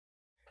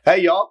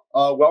Hey y'all,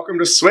 welcome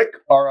to Swick,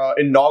 our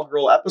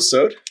inaugural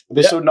episode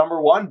number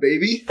 1,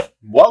 baby.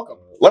 Welcome.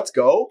 Let's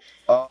go.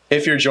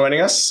 If you're joining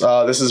us,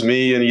 this is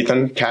me and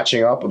Ethan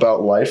catching up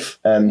about life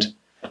and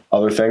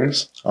other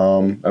things,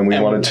 and we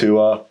wanted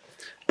to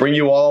bring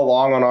you all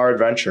along on our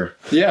adventure.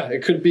 Yeah,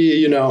 it could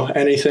be,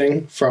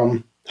 anything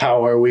from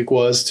how our week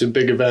was to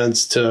big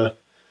events to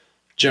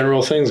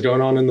general things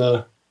going on in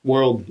the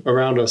world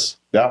around us.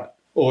 Yeah.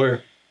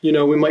 Or,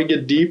 we might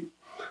get deep.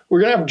 We're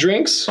going to have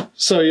drinks,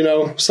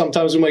 so,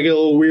 sometimes we might get a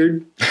little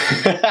weird.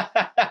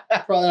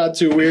 Probably not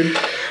too weird.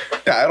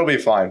 Yeah, it'll be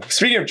fine.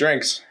 Speaking of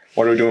drinks,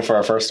 what are we doing for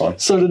our first one?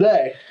 So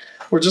today,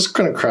 we're just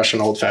going to crush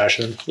an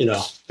old-fashioned, You'll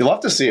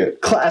love to see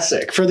it.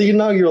 Classic. For the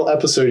inaugural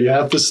episode, you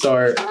have to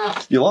start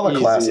You love a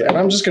classic. And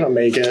I'm just going to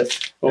make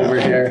it over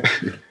here.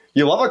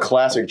 You love a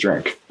classic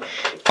drink.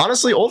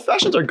 Honestly, old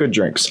fashions are good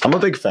drinks. I'm a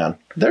big fan.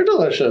 They're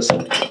delicious.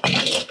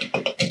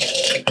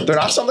 They're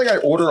not something I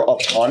order a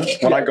ton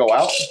when I go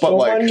out, but Don't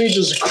mind me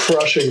just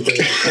crushing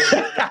things.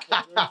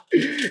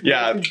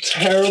 Yeah.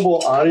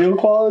 Terrible audio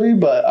quality,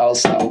 but I'll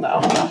stop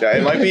now. Yeah,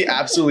 it might be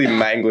absolutely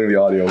mangling the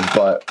audio,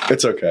 but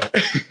it's okay.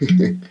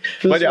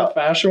 But yeah,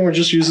 fashion, we're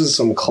just using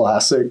some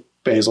classic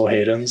Basil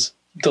Hayden's.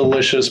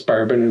 Delicious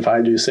bourbon, if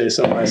I do say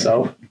so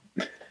myself.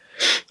 I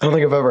don't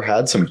think I've ever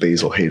had some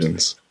Basil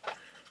Hayden's.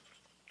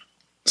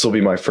 This will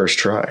be my first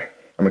try.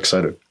 I'm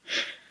excited.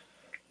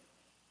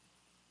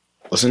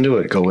 Listen to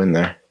it. Go in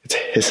there. It's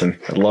hissing.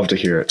 I'd love to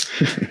hear it.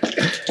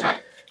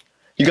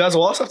 You guys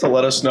will also have to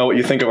let us know what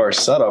you think of our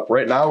setup.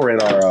 Right now we're in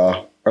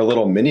our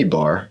little mini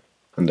bar.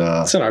 And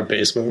it's in our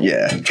basement.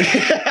 Yeah.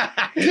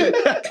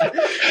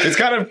 It's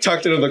kind of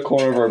tucked into the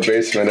corner of our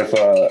basement if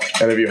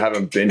any of you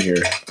haven't been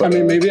here. But,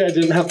 maybe I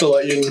didn't have to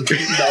let you know it was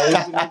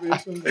in the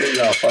basement. But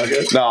no, fuck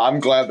it. No, I'm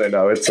glad they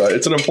know. It's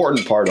an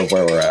important part of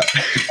where we're at.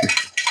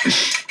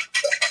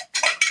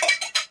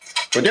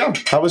 But yeah,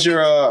 how was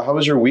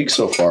your week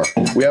so far?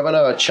 We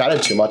haven't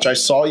chatted too much. I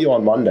saw you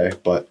on Monday,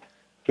 but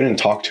we didn't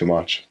talk too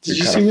much. Did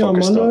you see me on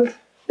Monday?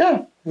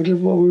 Yeah. What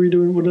were we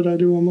doing? What did I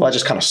do on Monday? Well, I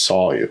just kind of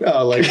saw you.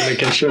 Oh, like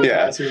making sure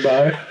passing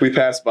by? We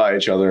passed by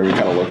each other and we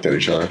kind of looked at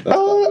each other.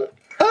 I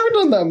haven't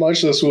done that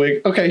much this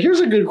week. Okay,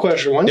 here's a good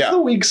question. When does the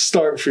week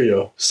start for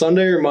you?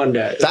 Sunday or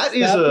Monday? Is that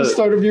the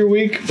start of your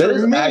week? That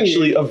is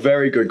actually a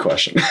very good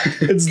question.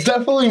 It's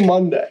definitely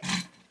Monday.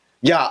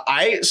 Yeah,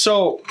 I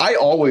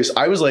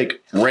was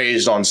like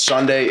raised on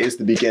Sunday is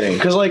the beginning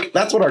because like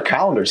that's what our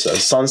calendar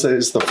says. Sunday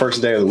is the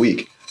first day of the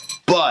week.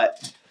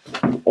 But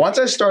once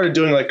I started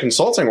doing like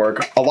consulting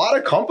work, a lot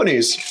of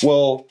companies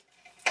will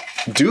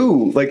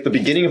do like the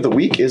beginning of the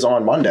week is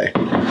on Monday,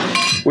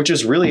 which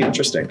is really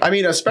interesting. I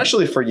mean,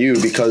 especially for you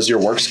because your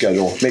work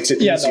schedule makes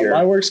it easier. No,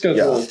 my work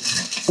schedule. Yeah.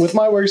 With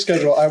my work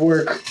schedule, I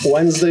work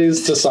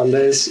Wednesdays to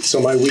Sundays, so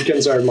my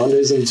weekends are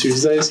Mondays and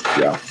Tuesdays.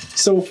 Yeah.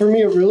 So for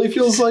me, it really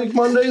feels like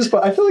Mondays,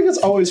 but I feel like it's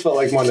always felt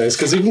like Mondays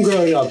because even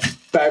growing up,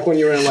 back when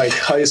you were in like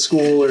high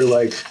school or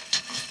like,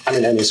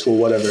 any school,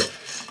 whatever,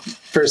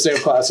 first day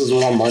of classes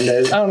was on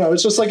Mondays. I don't know.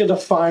 It's just like a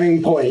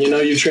defining point.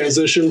 You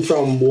transition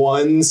from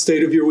one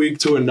state of your week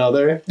to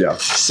another. Yeah.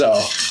 So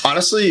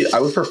honestly, I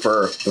would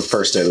prefer the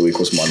first day of the week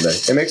was Monday.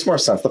 It makes more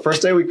sense. The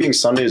first day of the week being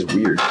Sunday is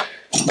weird.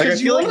 Like I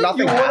feel like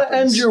nothing happens. You want to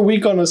end your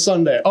week on a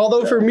Sunday.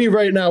 Although for me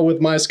right now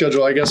with my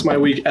schedule, I guess my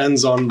week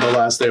ends on the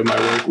last day of my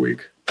work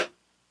week.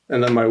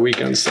 And then my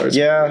weekend starts.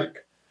 Yeah.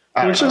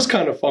 Which is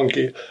kind of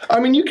funky.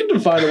 You can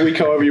define a week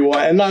however you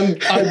want. And I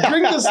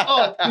bring this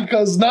up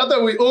because not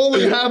that we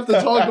only have to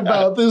talk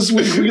about this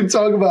week, we can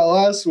talk about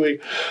last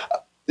week.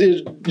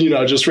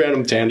 Just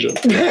random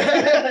tangent.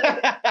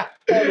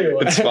 Anyway.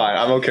 It's fine.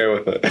 I'm okay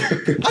with it. I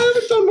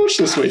haven't done much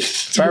this week.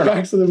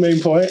 Back to the main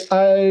point.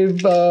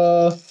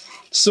 The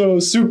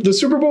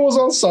Super Bowl was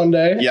on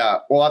Sunday. Yeah,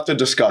 we'll have to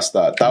discuss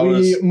that.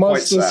 We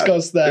must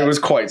discuss that. It was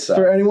quite sad.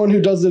 For anyone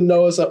who doesn't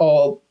know us at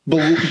all,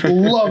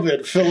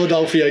 beloved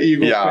Philadelphia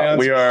Eagles fans.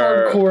 We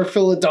are hardcore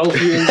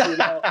Philadelphians.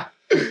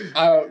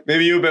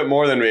 Maybe you a bit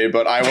more than me,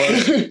 but I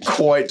was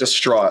quite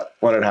distraught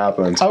when it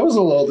happened. I was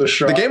a little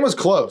distraught. The game was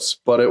close,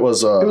 but it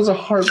was a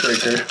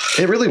heartbreaker.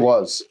 It really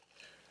was.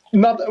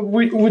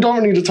 We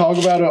don't need to talk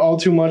about it all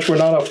too much. We're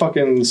not a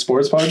fucking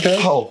sports podcast.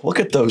 Oh, look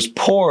at those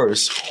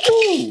pores.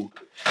 Woo.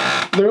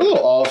 They're a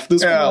little off.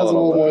 This one has a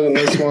little more than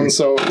this one,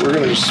 so we're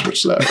going to just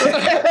switch that.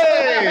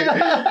 Hey!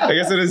 I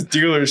guess it is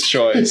dealer's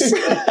choice.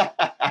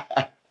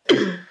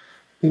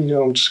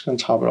 I'm just going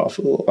to top it off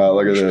a little. Wow,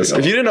 look at this.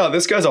 If you didn't know,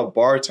 this guy's a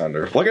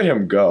bartender. Look at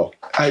him go.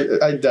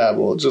 I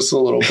dabble just a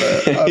little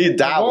bit. He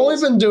dabbles. I've only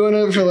been doing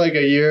it for like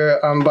a year.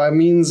 By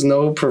means,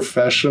 no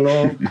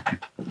professional.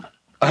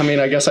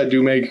 I guess I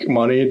do make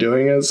money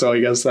doing it, so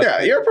I guess that...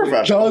 Yeah, you're a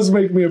professional. Does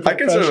make me a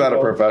professional. I consider that a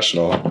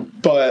professional.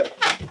 But...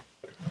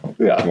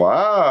 Yeah.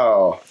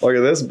 Wow. Look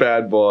at this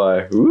bad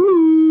boy.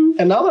 Ooh.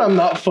 And now that I'm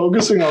not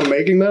focusing on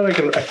making that,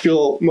 I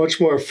feel much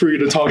more free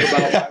to talk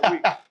about my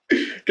week.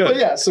 Good. But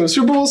yeah, so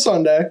Super Bowl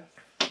Sunday,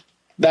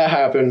 that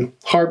happened.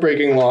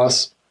 Heartbreaking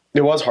loss.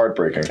 It was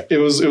heartbreaking. It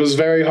was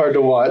very hard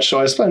to watch, so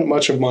I spent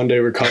much of Monday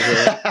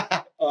recovering.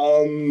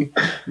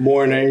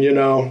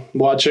 Morning,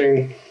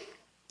 watching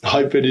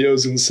hype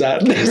videos and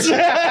sadness.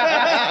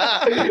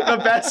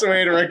 The best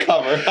way to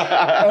recover.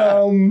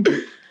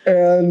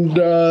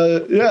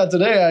 Yeah,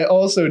 today I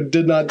also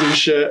did not do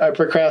shit. I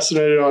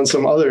procrastinated on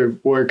some other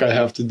work I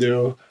have to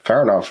do.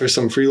 Fair enough. For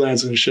some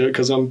freelancing shit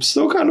because I'm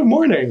still kind of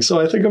mourning. So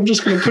I think I'm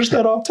just going to push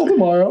that off till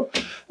tomorrow.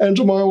 And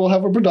tomorrow we'll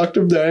have a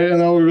productive day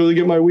and I'll really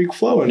get my week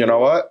flowing. You know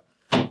what?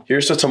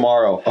 Here's to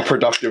tomorrow, a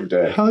productive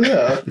day. Hell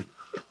yeah.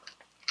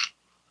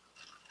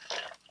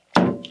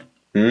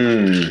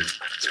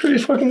 It's pretty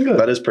fucking good.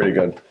 That is pretty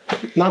good.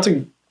 Not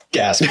to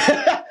gas.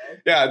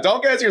 Yeah,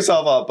 don't gas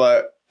yourself up,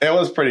 but it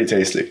was pretty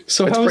tasty.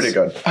 So it's pretty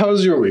good. How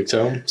was your week,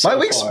 Tom? My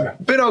week's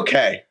been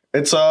okay.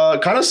 It's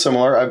kind of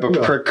similar. I've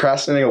been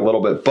procrastinating a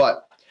little bit,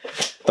 but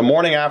the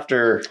morning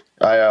after,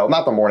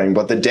 not the morning,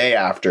 but the day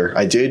after,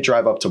 I did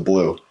drive up to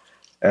Blue,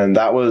 and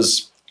that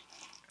was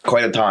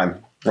quite a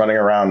time running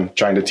around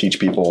trying to teach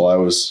people. I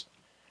was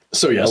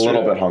a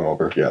little bit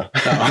hungover, yeah.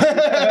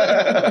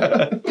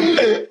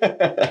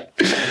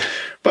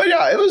 But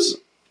yeah,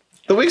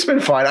 the week's been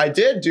fine. I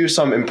did do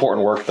some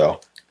important work though.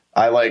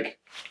 I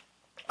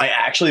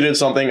actually did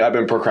something I've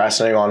been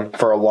procrastinating on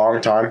for a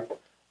long time,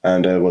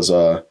 and it was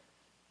I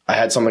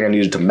had something I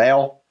needed to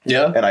mail.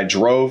 Yeah. And I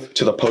drove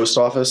to the post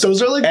office.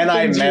 Those are like the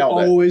things you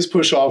always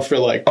push off for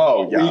like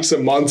weeks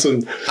and months.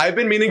 And I've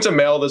been meaning to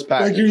mail this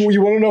package. Like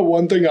you want to know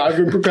one thing I've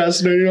been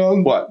procrastinating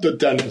on? What? The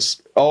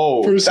dentist.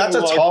 Oh, that's a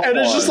tough one. And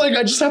it's just like,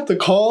 I just have to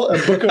call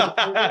and book a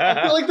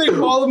I feel like they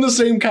fall in the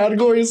same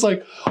category. It's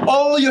like,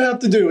 all you have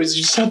to do is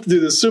you just have to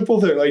do this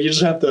simple thing. Like you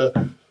just have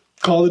to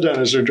call the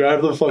dentist or drive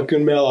to the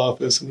fucking mail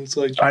office. And it's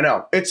like, I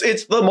know.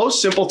 It's the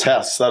most simple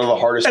tests that are the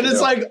hardest and to it's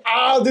do. like,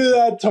 I'll do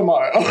that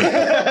tomorrow.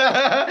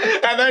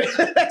 And then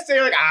the next day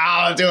you're like,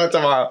 I'll do it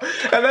tomorrow.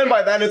 And then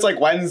by then it's like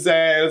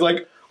Wednesday. And it's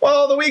like,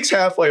 well, the week's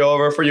halfway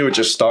over for you. It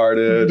just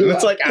started. And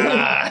it's like,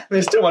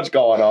 there's too much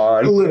going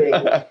on.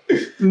 Literally.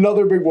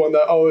 Another big one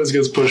that always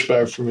gets pushed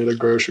back for me, the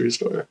grocery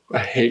store. I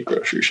hate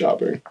grocery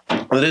shopping.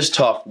 It is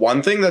tough.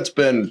 One thing that's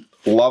been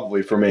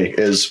lovely for me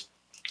is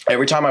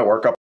every time I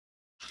work up,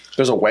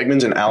 there's a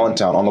Wegmans in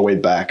Allentown on the way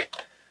back.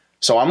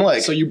 So I'm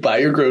like... So you buy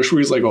your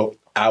groceries like an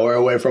hour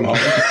away from home?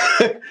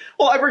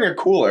 Well, I bring a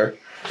cooler.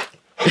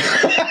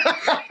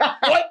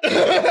 What?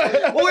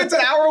 Well, it's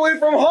an hour away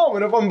from home,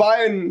 and if I'm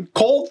buying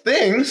cold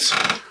things,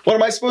 what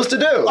am I supposed to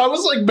do? I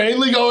was like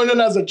mainly going in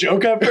as a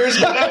joke at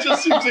first, but that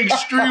just seems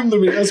extreme to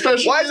me,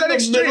 especially Why is that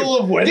in the middle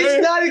of winter.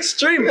 It's not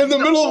extreme. In the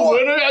middle of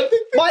winter, I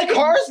think my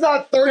car's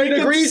not 30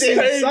 degrees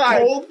inside.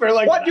 Cold for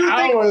like what do you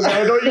hours,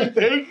 think? don't you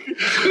think?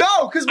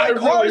 No, because my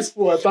car is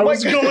flipped. I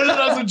was going in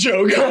as a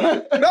joke.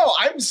 No,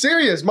 I'm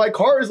serious. My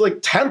car is like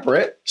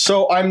temperate,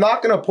 so I'm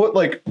not gonna put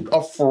like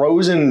a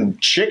frozen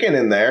chicken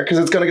in there because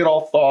it's gonna get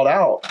all thawed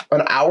out.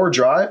 An hour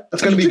drive?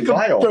 That's gonna be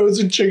vile.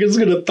 Frozen chicken's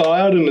gonna thaw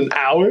out in an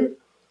hour?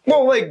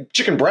 Well, like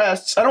chicken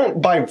breasts. I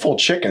don't buy full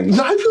chickens.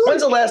 No,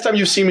 when's the last time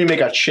you've seen me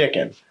make a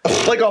chicken?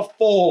 Like a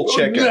full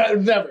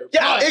chicken? Never.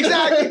 Yeah,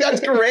 exactly. That's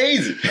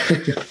crazy.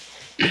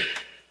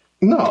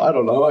 No, I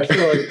don't know. I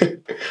feel like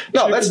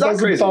no, that's not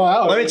crazy.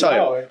 Let me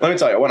tell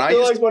you. When I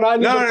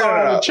need to thaw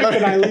out a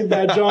chicken, I leave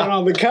that John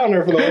on the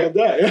counter for the whole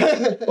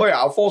day. Oh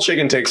yeah, a full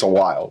chicken takes a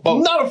while. But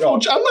not a full.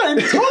 I'm not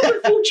even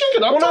talking full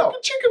chicken. I'm talking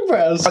chicken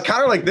breast. A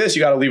counter like this, you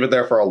got to leave it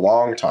there for a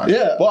long time.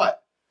 Yeah, but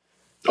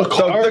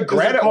the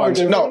granite ones.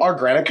 No, our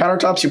granite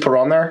countertops you put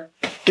on there.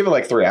 Give it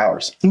like 3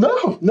 hours.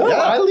 No, yeah.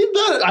 I leave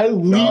that.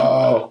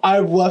 No.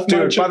 I've left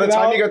my chicken by the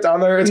time you get down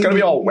there, it's going to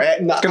be all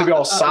wet. It's going to be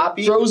all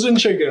soppy. Frozen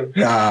chicken.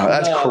 Nah,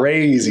 that's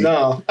crazy.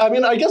 No. I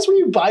mean, I guess when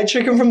you buy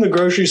chicken from the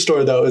grocery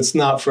store, though, it's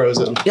not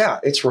frozen. Yeah,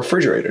 it's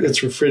refrigerated.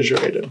 It's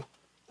refrigerated.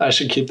 I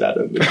should keep that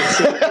in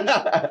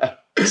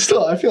consideration.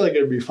 Still, I feel like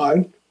it'd be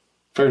fine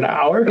for an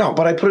hour. No,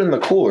 but I put it in the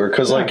cooler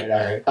because, like... All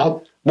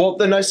right. Well,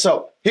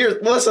 so, here,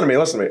 listen to me.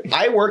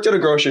 I worked at a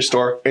grocery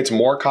store. It's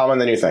more common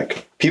than you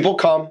think. People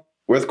come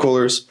with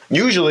coolers.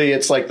 Usually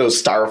it's like those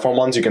styrofoam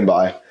ones you can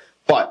buy.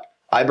 But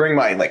I bring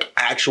my like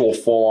actual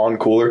full-on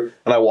cooler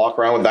and I walk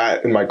around with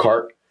that in my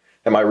cart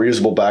and my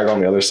reusable bag on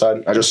the other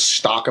side. I just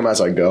stock them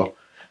as I go.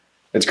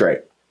 It's great.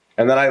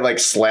 And then I like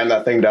slam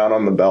that thing down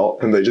on the belt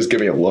and they just give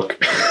me a look.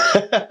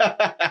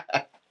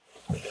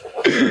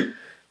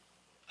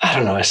 I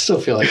don't know. I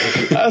still feel like I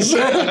can pass.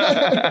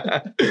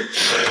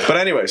 But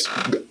anyways,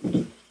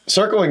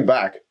 circling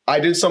back, I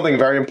did something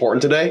very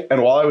important today.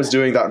 And while I was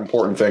doing that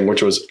important thing,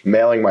 which was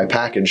mailing my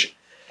package,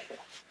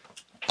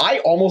 I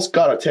almost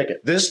got a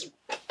ticket. This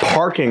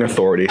parking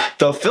authority,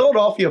 the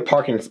Philadelphia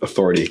Parking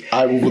Authority.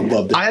 I would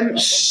love to. I'm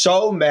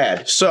so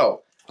mad.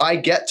 So I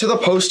get to the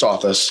post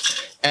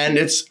office and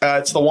it's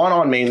the one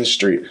on Main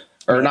Street.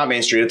 Or not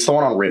Main Street, it's the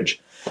one on Ridge.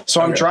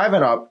 So I'm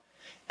driving up.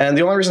 And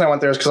the only reason I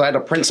went there is because I had to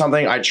print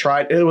something.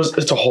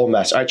 It's a whole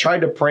mess. I tried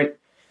to print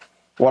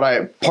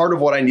part of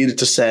what I needed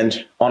to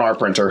send on our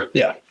printer.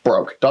 Yeah.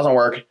 Broke. Doesn't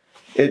work.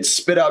 It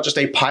spit out just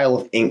a pile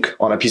of ink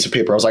on a piece of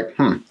paper. I was like,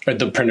 Right,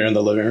 the printer in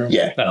the living room?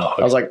 Yeah. Oh,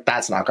 okay. I was like,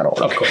 that's not going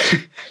to work. Of course.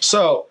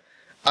 So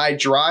I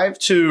drive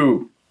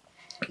to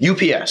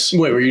UPS.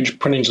 Wait, were you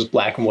printing just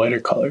black and white or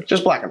color?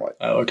 Just black and white.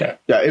 Oh, okay.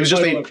 Yeah, it was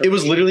just it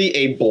was literally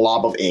a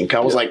blob of ink. I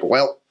was like,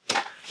 well,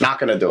 Not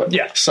going to do it.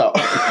 Yeah. So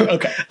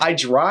Okay. I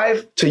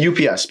drive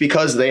to UPS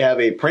because they have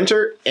a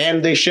printer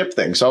and they ship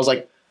things. So I was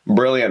like,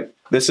 brilliant.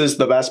 This is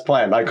the best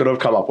plan I could have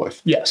come up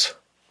with. Yes.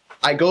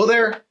 I go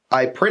there.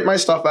 I print my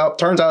stuff out.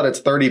 Turns out it's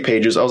 30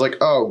 pages. I was like,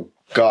 oh,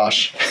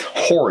 gosh,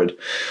 horrid.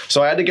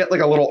 So I had to get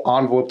like a little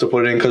envelope to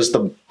put it in because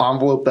the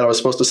envelope that I was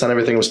supposed to send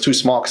everything was too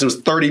small because it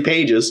was 30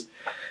 pages.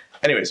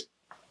 Anyways,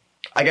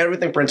 I get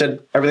everything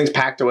printed. Everything's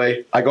packed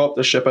away. I go up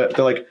to ship it.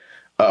 They're like,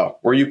 oh,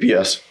 we're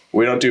UPS.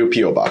 We don't do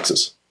PO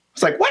boxes.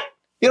 It's like, what?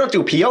 You don't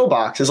do PO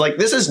boxes? Like,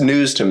 this is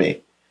news to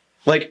me.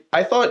 Like,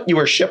 I thought you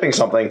were shipping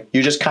something.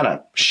 You just kind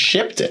of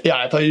shipped it. Yeah,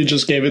 I thought you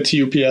just gave it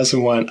to UPS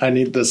and went, I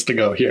need this to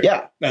go here.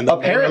 Yeah. And then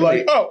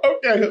apparently, like, oh,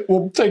 okay,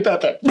 we'll take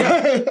that then.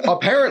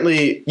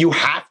 Apparently, you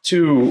have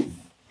to,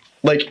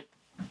 like,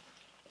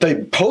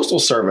 the Postal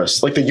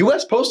Service, like the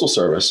U.S. Postal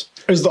Service,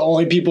 is the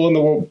only people in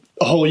the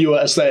whole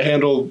U.S. that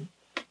handle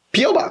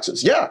PO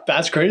boxes. Yeah.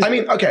 That's crazy. I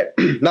mean, okay,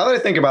 now that I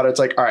think about it, it's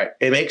like, all right,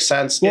 it makes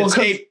sense. Well, it's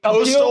a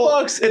postal PO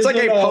box. It's like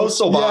a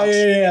postal box.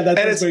 Yeah. That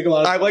and does make a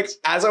lot of sense. Like,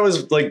 as I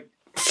was like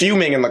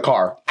fuming in the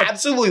car,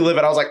 absolutely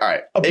livid. I was like, all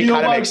right, a it PO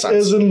kind of makes box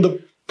sense. is in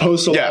the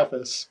postal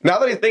office. Now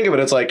that I think of it,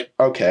 it's like,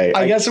 okay.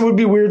 I guess it would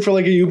be weird for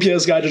like a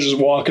UPS guy to just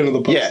walk into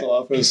the postal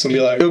office and be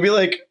like, it would be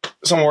like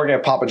someone working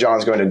at Papa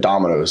John's going to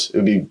Domino's. It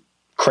would be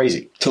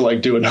crazy to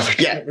like do another.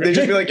 Yeah, they'd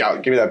just be like, oh,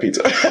 give me that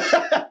pizza.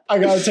 I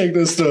gotta take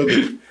this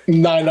to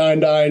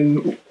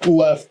 999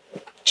 left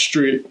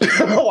street.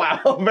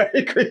 Wow,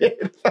 very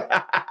creative.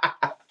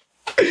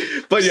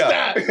 But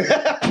yeah.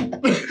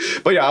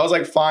 But yeah, I was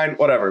like, fine,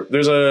 whatever.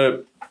 There's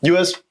a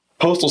U.S.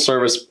 Postal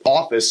Service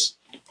office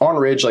on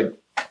Ridge, like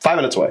 5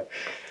 minutes away.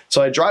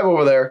 So I drive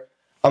over there.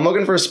 I'm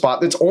looking for a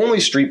spot. It's only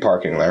street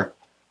parking there.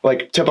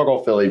 Like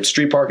typical Philly.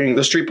 Street parking.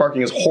 The street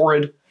parking is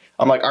horrid.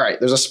 I'm like, all right,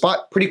 there's a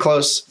spot pretty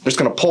close. I'm just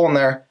going to pull in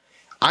there.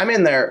 I'm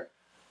in there.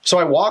 So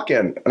I walk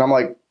in and I'm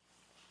like,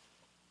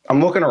 I'm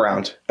looking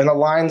around and the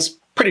line's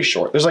pretty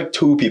short. There's like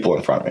 2 people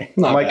in front of me.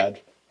 Not I'm like, bad.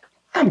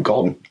 I'm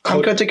golden.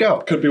 I'm good to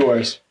go. Could be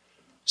worse.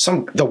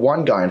 The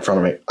one guy in front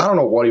of me, I don't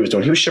know what he was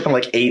doing. He was shipping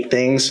like 8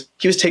 things.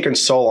 He was taking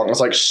so long. I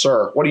was like,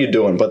 sir, what are you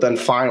doing? But then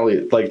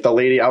finally, like the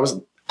lady, I was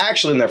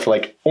actually in there for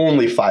like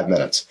only 5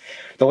 minutes.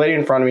 The lady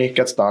in front of me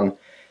gets done.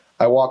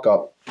 I walk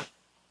up.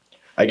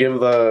 I give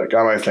the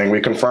guy my thing.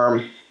 We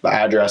confirm the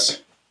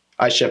address.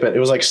 I ship it. It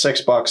was like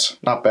 $6.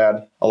 Not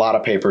bad. A lot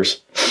of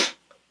papers.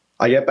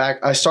 I get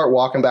back. I start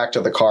walking back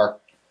to the car.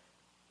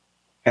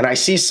 And I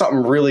see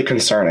something really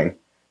concerning.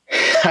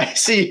 I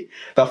see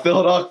the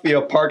Philadelphia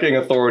Parking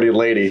Authority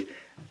lady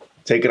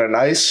taking a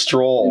nice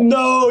stroll.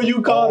 No,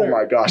 you caught her. Oh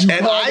my gosh.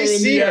 And I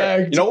see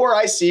her. You know where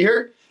I see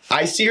her?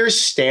 I see her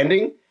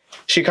standing.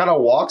 She kind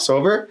of walks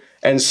over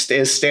and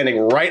is standing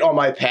right on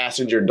my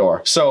passenger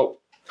door. So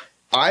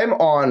I'm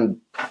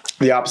on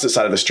the opposite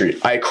side of the street.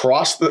 I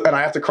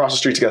have to cross the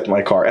street to get to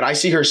my car. And I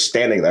see her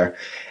standing there.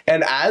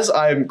 And as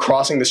I'm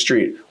crossing the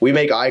street, we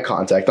make eye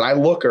contact. And I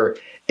look her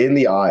in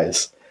the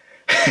eyes.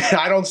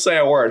 I don't say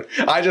a word.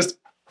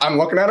 I'm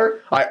looking at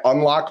her. I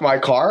unlock my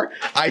car.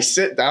 I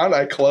sit down.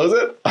 I close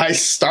it. I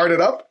start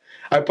it up.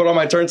 I put on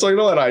my turn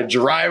signal and I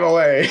drive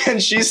away.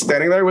 And she's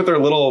standing there with her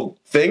little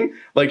thing,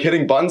 like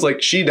hitting buttons.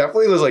 Like she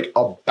definitely was like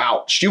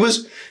about. She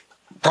was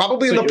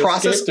probably in the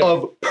process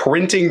of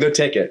printing the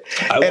ticket.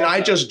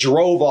 I just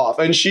drove off.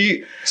 And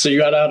so you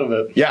got out of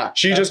it. Yeah.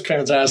 That's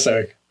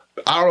fantastic.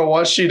 I don't know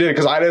what she did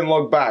because I didn't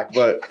look back.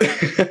 But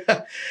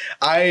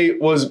I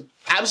was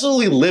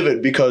absolutely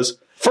livid because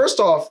first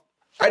off,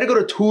 I had to go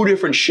to 2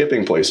 different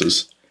shipping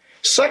places.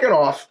 Second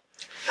off,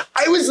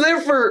 I was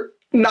there for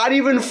not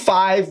even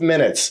 5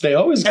 minutes. They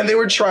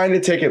were trying to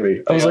ticket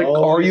me. I was like,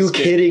 are you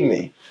kidding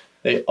me?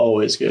 They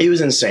always get. It was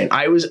insane.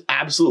 I was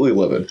absolutely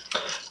livid.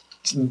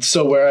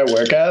 So where I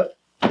work at,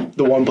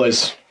 the one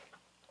place,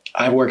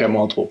 I work at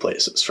multiple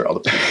places for all the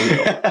people who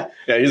know.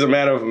 Yeah, he's a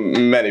man of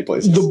many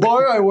places. The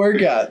bar I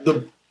work at,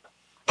 the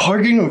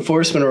parking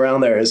enforcement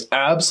around there is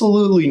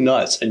absolutely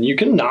nuts. And you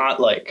cannot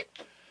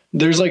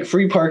there's like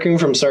free parking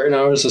from certain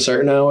hours to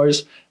certain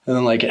hours. And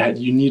then like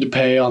you need to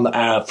pay on the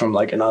app from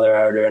like another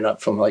hour and up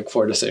from like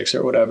 4 to 6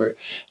 or whatever.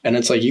 And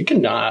it's like, you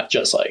cannot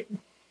just like,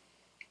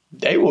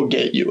 they will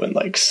get you in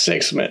like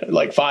 6 minutes,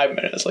 like 5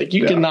 minutes. Like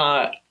you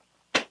cannot,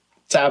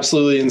 it's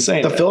absolutely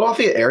insane. The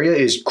Philadelphia area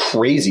is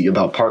crazy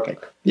about parking.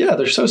 Yeah,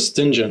 they're so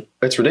stingent.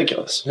 It's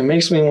ridiculous. It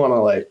makes me want to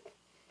like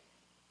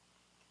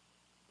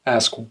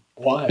ask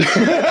why.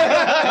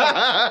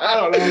 I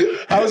don't know.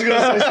 I was going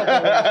to say something.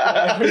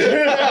 I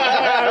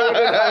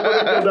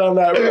would have go down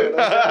that road.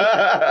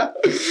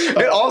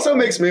 It also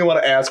makes me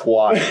want to ask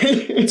why.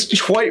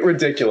 It's quite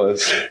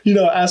ridiculous.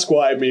 Ask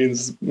why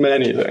means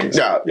many things.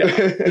 Yeah.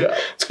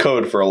 It's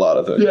code for a lot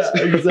of things. Yeah,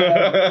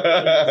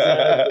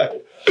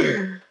 exactly.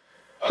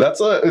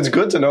 It's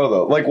good to know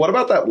though. Like, what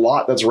about that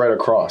lot that's right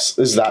across?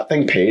 Is that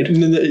thing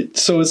paid?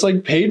 So it's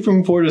like paid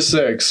from 4 to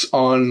 6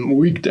 on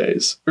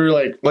weekdays, or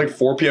like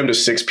 4 p.m. to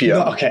 6 p.m.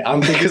 No, okay,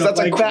 I'm thinking because that's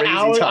like the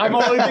hours. time. I'm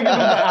only thinking of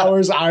the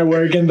hours I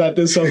work and that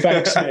this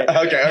affects me.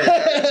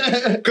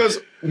 Okay. Because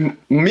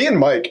me and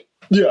Mike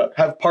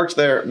have parked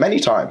there many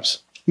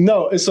times.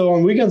 No, so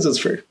on weekends it's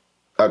free.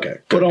 Okay.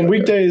 But on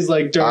weekdays,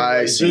 like during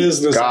I see.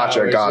 business hours,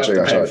 you have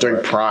to pay for During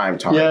it. prime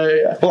time.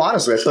 Yeah. Well,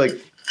 honestly, I feel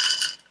like.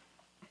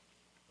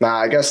 Nah,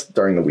 I guess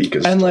during the week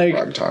is And like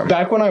prime time.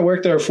 back when I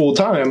worked there full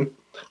time,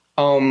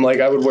 like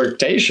I would work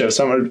day shifts,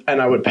 and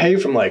I would pay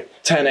from like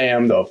 10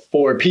 a.m. to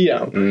 4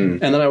 p.m.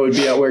 And then I would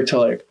be at work till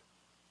like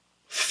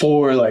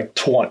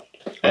 4:20,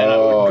 and I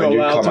would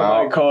go out to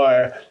my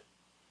car.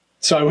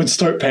 So I would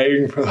start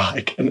paying for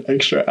like an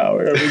extra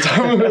hour every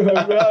time.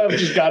 I've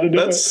just got to do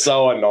it. That's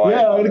so annoying.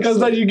 Yeah, because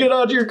then you get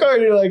out to your car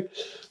and you're like,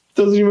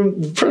 doesn't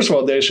even. First of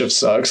all, day shift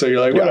sucks. So you're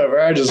like, whatever.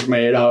 I just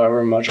made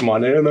however much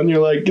money, and then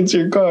you're like, get to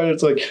your car. And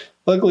it's like,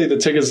 luckily the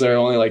tickets there are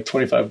only like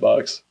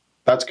 $25.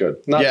 That's good.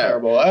 Not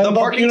terrible. And the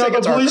parking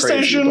tickets the police are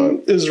crazy,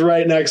 station is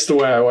right next to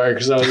where I work.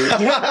 So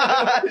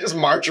just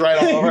march right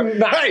all over.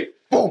 Hey,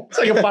 boom! It's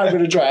like a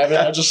 5-minute drive,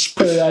 and I just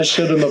spit that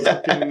shit in the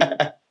fucking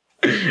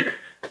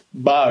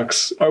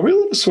box. Are we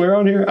allowed to swear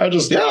on here? I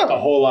just dropped a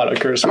whole lot of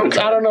curse words.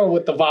 I don't know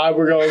what the vibe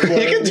we're going for.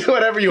 You can do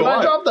whatever you want.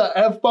 I dropped the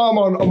F-bomb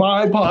on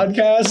my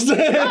podcast. You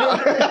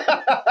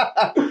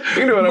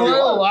can do whatever you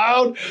want.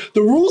 Allowed.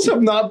 The rules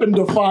have not been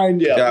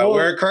defined yet. Yeah,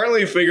 we're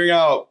currently figuring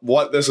out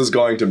what this is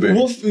going to be.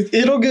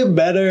 It'll get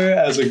better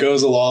as it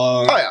goes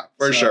along. Oh yeah,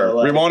 for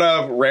sure. We won't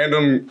have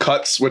random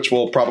cuts, which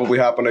will probably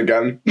happen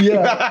again.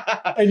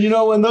 Yeah. And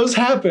when those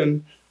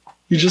happen,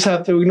 you just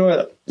have to ignore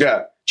them.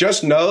 Yeah.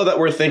 Just know that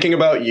we're thinking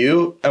about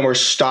you and we're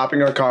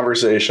stopping our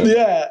conversation.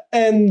 Yeah,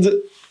 and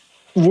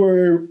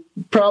we're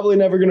probably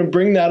never going to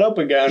bring that up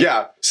again.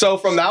 Yeah, so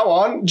from now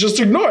on, just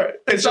ignore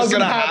it. It's just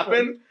going to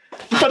happen.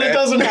 But it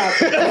doesn't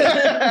happen.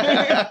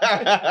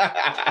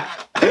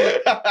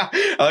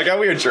 I like how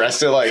we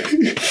addressed it like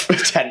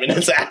 10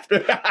 minutes after.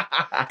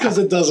 Because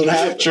it doesn't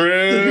happen.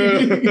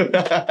 True.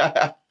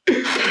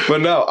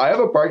 But no, I have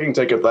a parking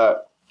ticket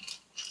that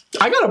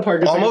I got a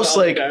parking ticket almost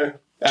like there.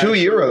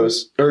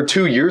 €2 or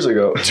 2 years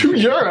ago.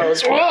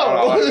 €2?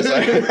 Wow.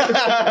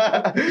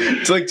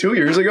 It's like 2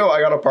 years ago,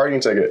 I got a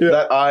parking ticket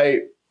that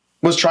I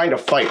was trying to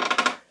fight.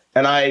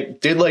 And I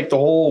did like the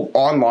whole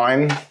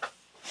online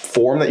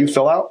form that you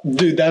fill out.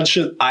 Dude, that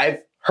shit.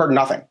 I've heard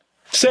nothing.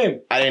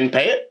 Same. I didn't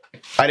pay it.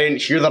 I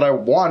didn't hear that I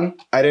won.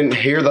 I didn't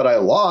hear that I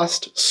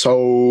lost.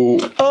 So.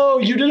 Oh,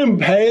 you didn't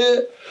pay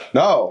it?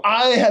 No.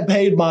 I had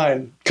paid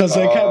mine because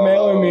they kept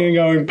mailing me and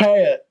going,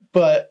 pay it.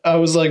 But I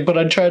was like, but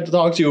I tried to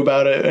talk to you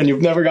about it and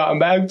you've never gotten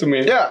back to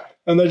me. Yeah.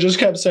 And they just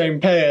kept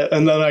saying pay it,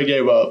 and then I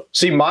gave up.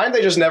 See, mine,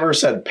 they just never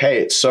said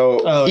pay it.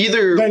 So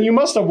either... Then you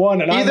must have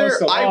won, and either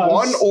I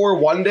won or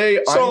one day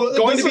I'm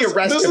going to be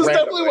arrested. This is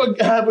definitely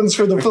what happens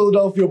for the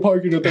Philadelphia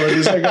parking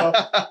authorities. They go,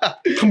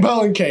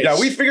 compelling case. Yeah,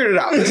 we figured it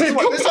out. This is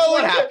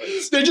what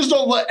happens. They just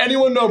don't let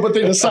anyone know, but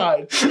they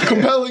decide.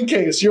 Compelling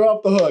case, you're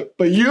off the hook.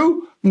 But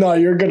you, no,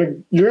 you're gonna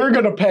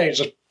pay.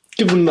 Just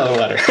give them another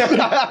letter.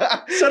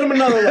 Send them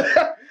another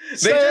letter.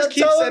 They just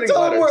keep sending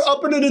tell letters. Them we're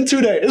upping it in 2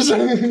 days.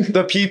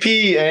 The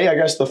PPA, I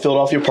guess the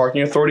Philadelphia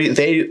Parking Authority,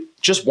 they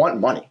just want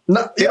money.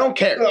 They don't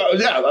care.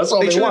 Yeah, that's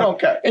all they truly want. Don't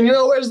care. And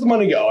where's the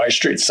money go? Our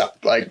street stuff.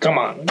 Like, come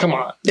on.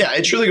 Yeah,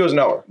 it truly goes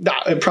nowhere.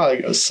 Nah, it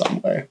probably goes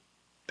somewhere.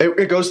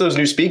 It goes to those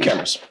new speed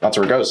cameras. That's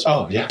where it goes.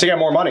 Oh, yeah. To get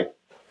more money.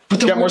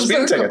 But to get more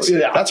speeding tickets.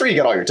 Yeah. That's where you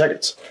get all your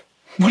tickets.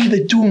 What are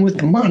they doing with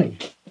the money?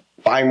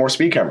 Buying more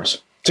speed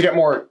cameras. To get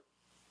more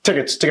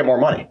tickets, to get more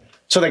money.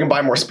 So they can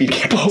buy more speed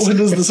cameras. But when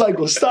does the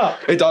cycle stop?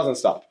 It doesn't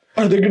stop.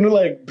 Are they going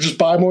to just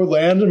buy more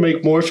land and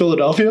make more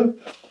Philadelphia?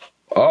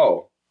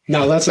 Oh.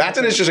 No, that's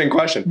an interesting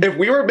question. If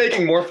we were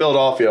making more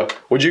Philadelphia,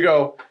 would you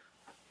go,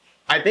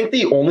 I think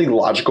the only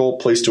logical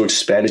place to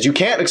expand is you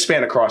can't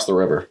expand across the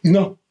river.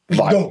 No.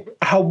 No.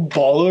 How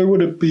baller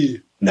would it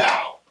be?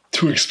 No.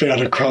 To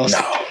expand across?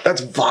 No.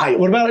 That's vile.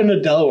 What about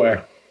into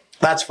Delaware?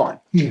 That's fine.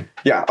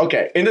 Yeah,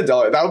 okay. Into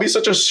Delaware. That would be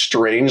such a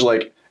strange,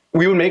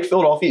 we would make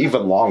Philadelphia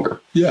even longer.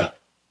 Yeah.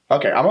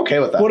 Okay, I'm okay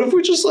with that. What if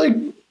we just,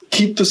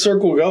 keep the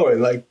circle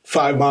going,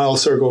 5 mile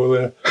circle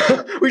there?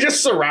 We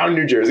just surround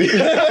New Jersey.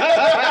 The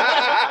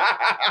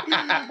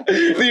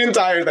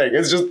entire thing.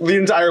 It's just the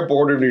entire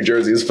border of New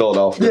Jersey is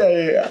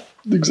Philadelphia. Yeah.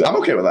 Exactly.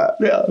 I'm okay with that.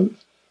 Yeah. All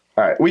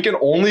right. We can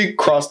only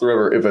cross the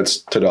river if it's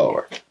to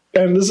Delaware.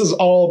 And this is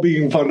all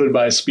being funded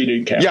by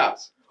speeding cameras. Yeah.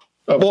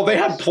 Well, they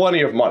have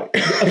plenty of money.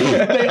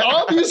 They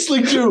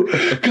obviously do,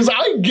 because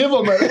I give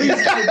them at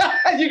least...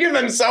 You give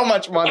them so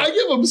much money. I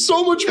give them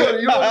so much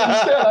money. You don't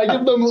understand. I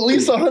give them at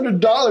least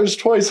 $100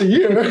 twice a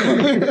year.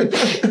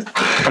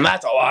 And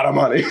that's a lot of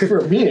money.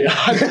 For me.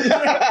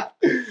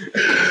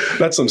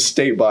 That's some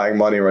state buying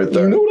money right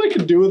there. You know what I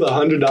could do with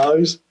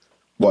 $100?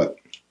 What?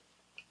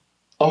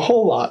 A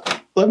whole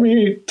lot. Let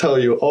me tell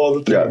you all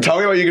the things. Yeah, tell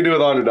me what you can do with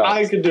 $100.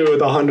 I could do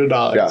with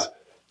 $100. Yeah.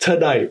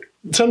 Tonight.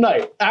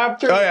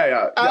 After. Oh,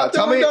 yeah. After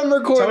tell we're me, done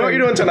recording. Tell me what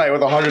you're doing tonight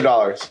with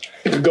 $100.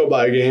 I could go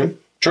buy a game.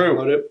 True.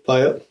 Download it,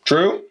 play it.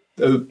 True.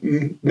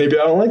 Maybe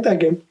I don't like that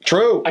game.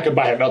 True. I could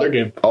buy another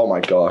game. Oh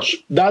my gosh.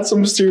 That's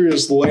some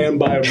serious land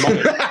buy of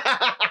money.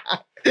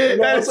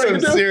 That's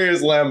some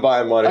serious land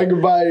buying money. I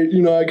could buy,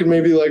 I could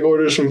maybe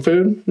order some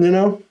food, Maybe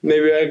I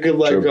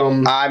could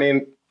I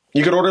mean,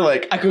 you could order I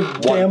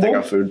could one gamble. thing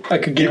of food. I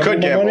could gamble. You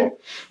could gamble.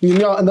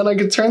 Money, and then I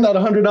could turn that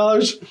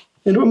 $100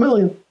 into $1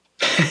 million.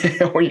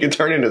 or you can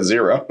turn into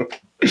zero.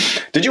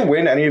 Did you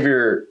win any of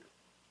your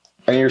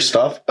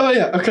stuff? Oh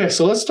yeah. Okay,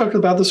 so let's talk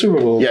about the Super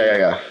Bowl.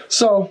 Yeah.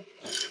 So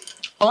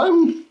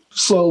I'm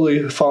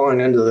slowly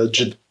falling into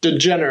the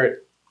degenerate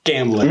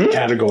gambling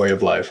category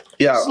of life.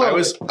 Yeah,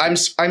 Slowly. I'm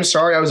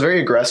sorry. I was very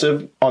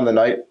aggressive on the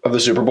night of the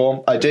Super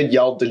Bowl. I did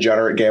yell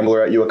 "degenerate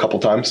gambler" at you a couple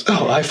times.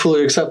 Oh, I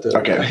fully accept it.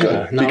 Okay,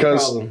 good. No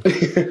Because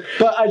problem.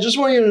 But I just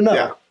want you to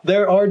know,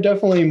 there are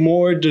definitely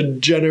more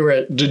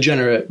degenerate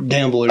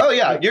gamblers. oh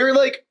yeah, you're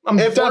like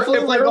if definitely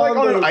we're like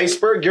on an the-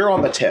 iceberg, you're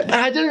on the tip.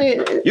 I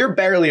didn't. You're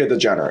barely a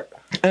degenerate.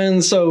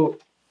 And so,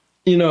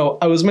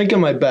 I was making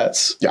my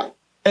bets. Yeah.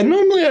 And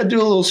normally I do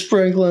a little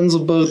sprinklings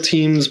of both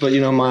teams, but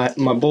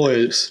my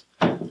boys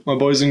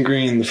in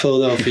green, the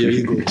Philadelphia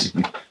Eagles,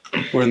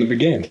 were in the big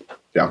game.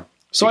 Yeah.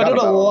 So I did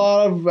a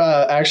lot of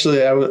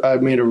actually. I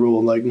made a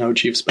rule like no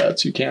Chiefs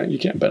bets. You can't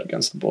bet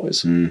against the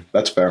boys.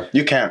 That's fair.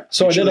 You can't.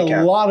 So I did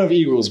a lot of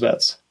Eagles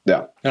bets.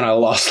 Yeah. And I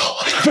lost a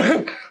lot of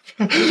them.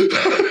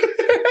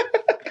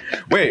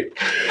 Wait.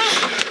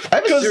 I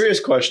have a serious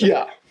question.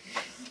 Yeah.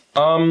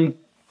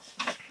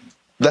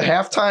 The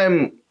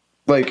halftime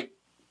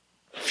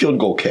field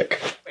goal kick,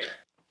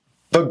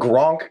 the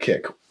Gronk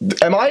kick.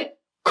 Am I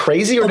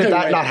crazy or did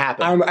that not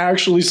happen? I'm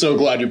actually so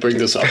glad you bring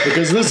this up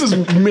because this is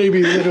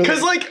maybe literally Because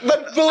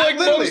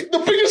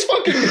the biggest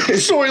fucking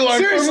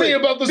storyline for me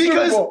about the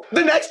Super Bowl.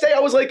 The next day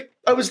I was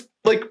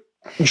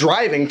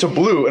driving to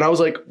Blue and I was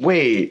like,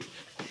 wait,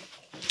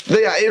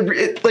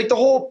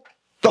 the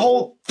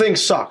whole thing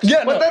sucks.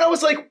 Yeah, but then I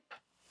was like,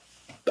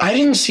 I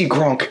didn't see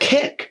Gronk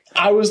kick.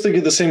 I was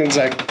thinking the same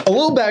exact. A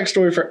little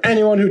backstory for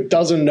anyone who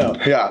doesn't know.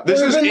 Yeah, this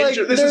is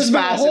fascinating. There's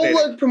been a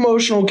whole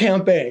promotional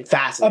campaign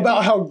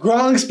about how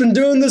Gronk's been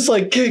doing this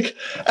kick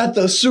at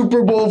the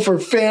Super Bowl for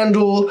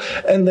FanDuel,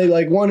 and they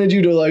wanted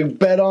you to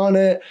bet on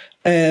it,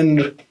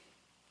 and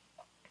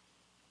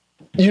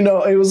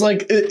it was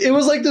it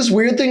was this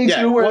weird thing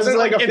too, where was it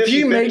like if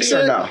he makes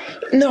it,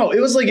 no, it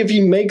was if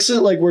he makes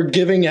it, we're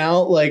giving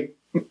out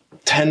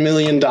 $10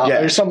 million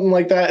or something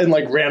like that, and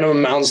random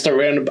amounts to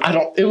random.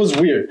 It was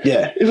weird.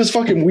 Yeah, it was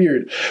fucking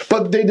weird.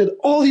 But they did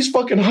all these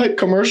fucking hype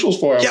commercials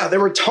for him. Yeah, there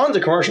were tons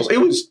of commercials.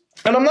 It was,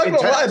 and I'm not gonna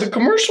lie, the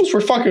commercials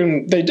were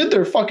fucking. They did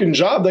their fucking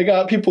job. They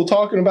got people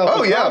talking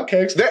about the Gronk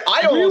kicks. We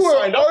were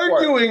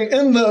arguing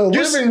in the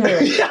living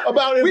room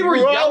about if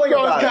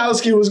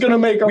Gronkowski was gonna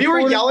make a. We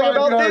were yelling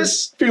about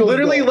this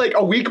literally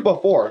a week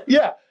before.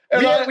 Yeah,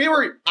 and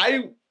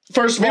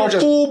first of all,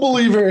 full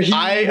believer.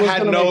 I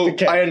had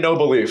no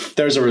belief.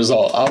 There's a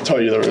result. I'll tell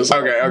you the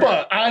result. Okay.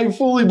 But I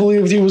fully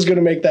believed he was going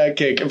to make that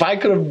kick. If I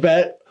could have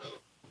bet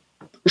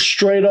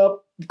straight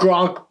up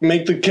Gronk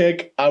make the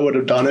kick, I would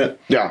have done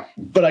it. Yeah.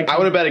 But I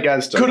would have bet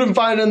against him. Couldn't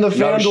find it in the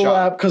FanDuel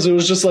app because it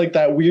was just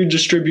that weird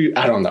distribute.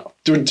 I don't know.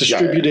 Doing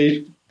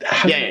distribution.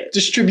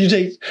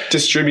 Distribution.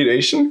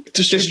 Distributation.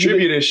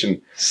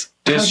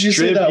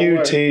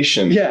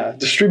 Yeah,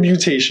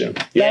 distributation.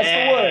 That's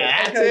the word.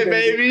 That's it,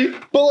 baby.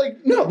 But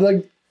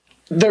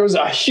there was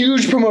a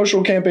huge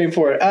promotional campaign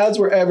for it. Ads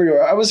were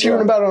everywhere. I was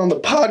hearing about it on the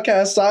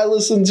podcasts I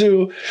listened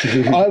to.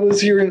 I was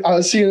seeing it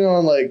on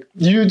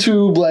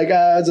YouTube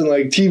ads and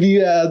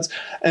TV ads,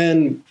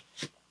 and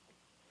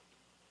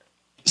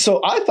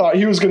so I thought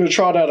he was going to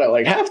trot out at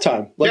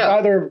halftime,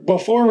 either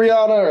before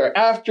Rihanna or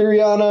after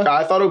Rihanna.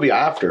 I thought it would be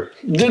after.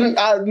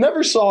 I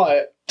never saw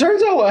it.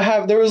 Turns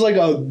out there was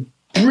a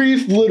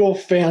brief little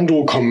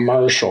FanDuel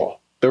commercial.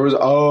 There was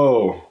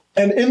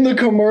and in the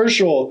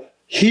commercial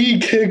he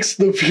kicks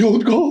the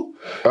field goal,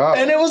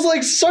 and it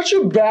was such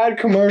a bad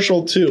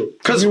commercial too.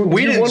 Because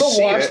we didn't want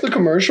to watch the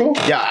commercial.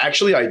 Yeah,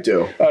 actually, I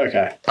do.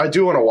 Okay, I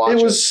do want to watch it.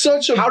 It was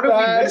such a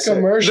bad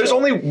commercial. There's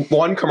only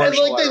one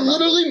commercial. And they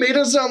literally made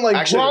it sound like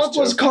Gronk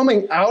was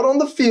coming out on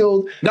the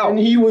field. No, and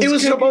he was. It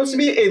was supposed to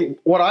be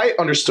what I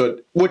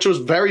understood, which was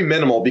very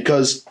minimal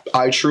because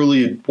I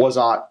truly was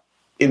not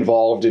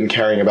involved in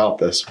caring about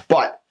this.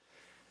 But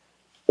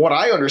what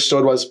I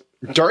understood was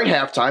during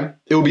halftime,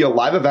 it would be a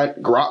live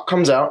event. Gronk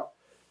comes out,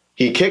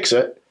 he kicks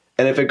it,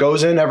 and if it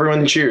goes in,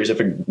 everyone cheers.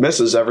 If it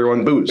misses,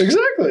 everyone boos.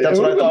 Exactly. That's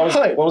what I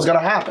thought was going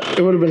to happen.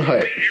 It would have been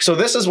hype. So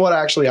this is what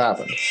actually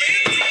happened.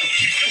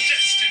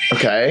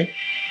 Okay.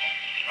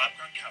 Rob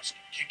Gronkowski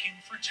kicking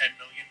for $10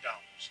 million.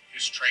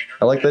 His trainer.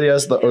 I like that he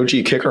has the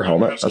OG kicker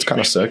helmet. That's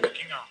kind of sick. Here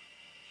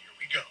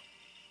we go.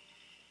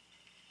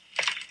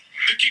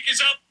 The kick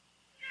is up.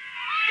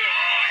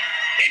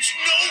 It's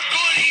no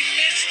good. He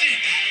missed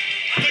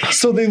it.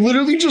 So they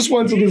literally just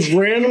went to this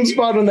random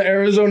spot in the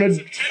Arizona.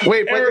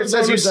 Wait, but it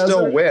says you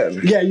still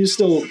win. Yeah,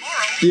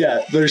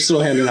 they're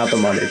still handing out the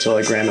money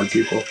to random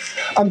people.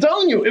 I'm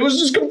telling you, it was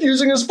just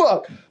confusing as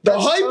fuck. The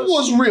hype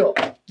was real.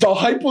 The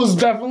hype was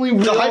definitely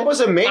real. The hype was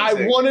amazing. I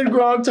wanted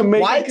Gronk to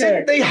make Why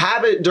didn't they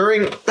have it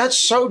during? That's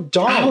so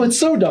dumb. Oh, it's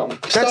so dumb.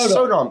 That's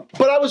so dumb.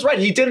 But I was right.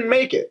 He didn't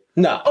make it.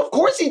 No. Of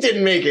course he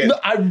didn't make it. No,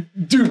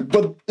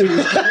 but it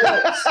was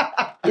close.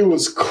 It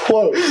was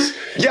close.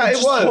 Yeah, it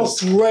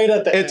was. Right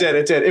at the end.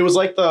 It did. It was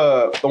like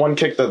the one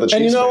kick that the Chiefs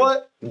And you know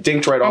what?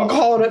 Dinked right off. I'm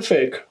calling it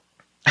fake.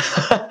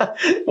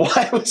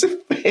 Why was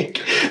it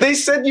fake? They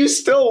said you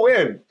still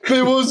win.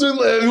 It was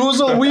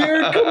a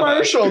weird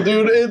commercial,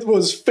 dude. It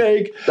was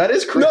fake. That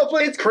is cringe. No,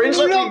 but it's cringe.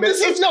 this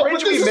is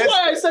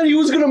why I said he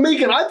was gonna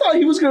make it. I thought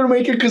he was gonna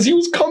make it because he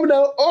was coming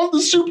out on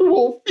the Super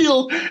Bowl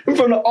field in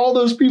front of all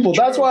those people.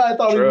 That's why I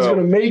thought he was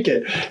gonna make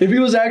it. If he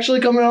was actually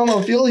coming out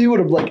on the field, he would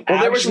have like.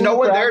 Well, there was no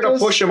one there to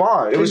push him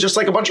on. It was just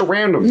like a bunch of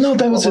randoms. No,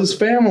 that was his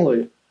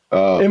family.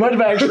 It might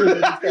have actually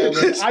been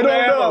his family.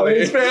 I don't know.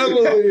 His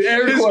family.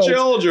 His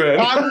children.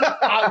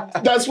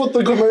 That's what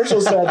the commercial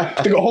said.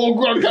 The whole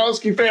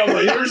Gronkowski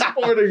family. You're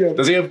supporting him.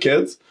 Does he have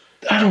kids?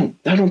 I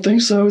don't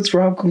think so. It's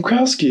Rob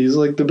Gronkowski. He's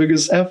like the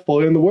biggest F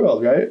boy in the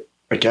world, right?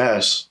 I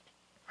guess.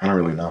 I don't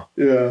really know.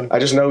 Yeah. I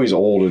just know he's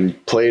old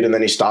and played and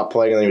then he stopped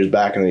playing and then he was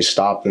back and then he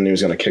stopped and then he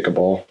was going to kick a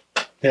ball.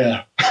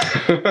 Yeah.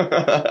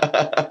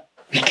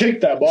 He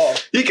kicked that ball.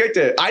 He kicked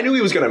it. I knew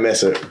he was going to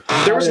miss it.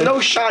 There was no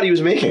shot he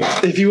was making.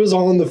 If he was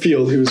on the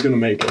field, he was going to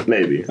make it.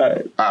 Maybe.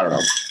 I don't know.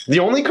 The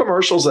only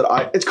commercials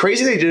that it's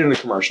crazy they did it in a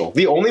commercial.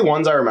 The only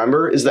ones I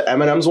remember is the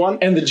M&M's one.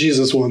 And the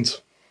Jesus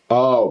ones.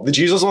 Oh, the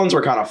Jesus ones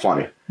were kind of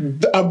funny.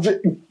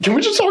 Can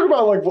we just talk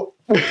about like,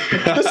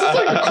 this is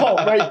like a cult,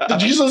 right? The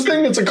Jesus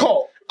thing, it's a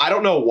cult. I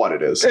don't know what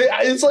it is.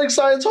 It's like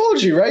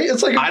Scientology, right?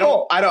 It's like a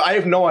cult. I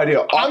have no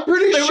idea. I'm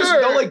pretty sure. There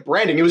was no like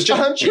branding. It was just.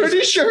 I'm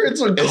pretty sure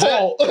it's a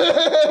cult.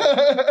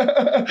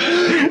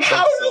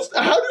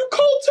 How do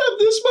cults have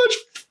this much?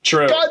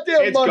 True.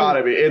 Goddamn it's money.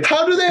 Gotta be.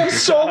 How do they have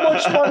so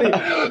much money?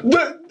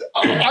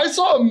 I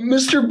saw a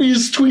Mr.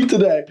 Beast tweet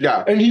today.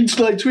 Yeah. And he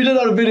like tweeted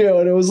out a video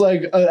and it was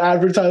like an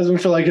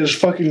advertisement for like his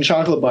fucking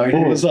chocolate bar. He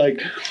was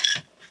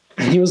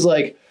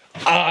like,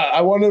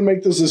 I wanted to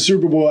make this a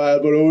Super Bowl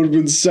ad, but it would have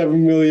been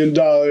 $7 million, and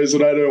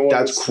I didn't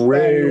want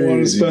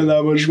to spend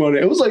that much money.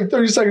 It was like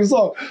 30 seconds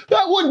long.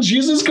 That one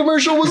Jesus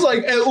commercial was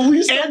like at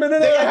least a minute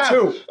and a half.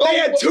 They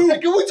had two.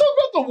 Can we talk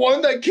about the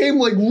one that came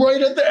like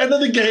right at the end of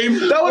the game?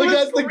 That was like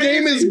as the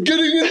game is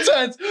getting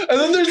intense, and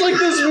then there's like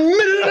this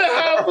minute and a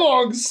half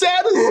long,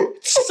 sad,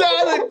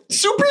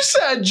 super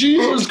sad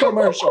Jesus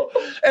commercial,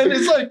 and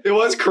it's like it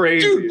was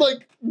crazy, dude.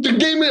 Like the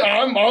game,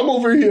 I'm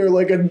over here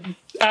like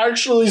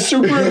actually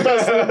super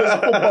invested in this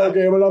football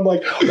game, and I'm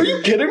like, are you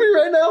kidding me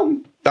right now?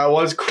 That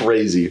was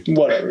crazy.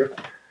 Whatever.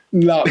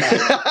 Not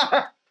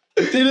mine.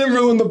 They didn't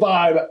ruin the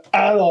vibe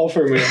at all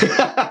for me.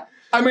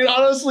 I mean,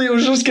 honestly, it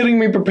was just getting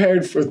me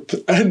prepared for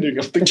the ending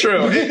of the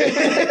True.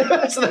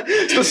 It's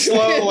the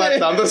slow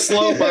letdown, the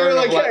slow burn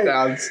of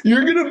letdowns.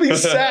 You're going to be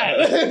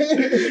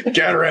sad.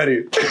 Get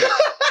ready.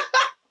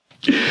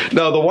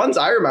 No, the ones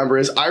I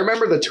remember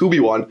the Tubi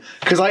one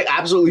because I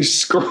absolutely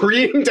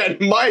screamed at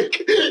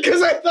Mike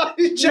because I thought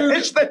he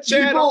changed the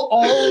channel. People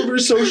all over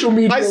social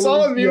media. I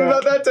saw a meme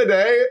about that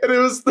today, and it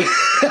was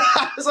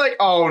I was like,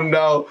 oh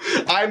no,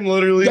 I'm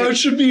literally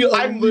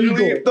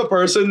the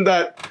person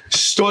that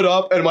stood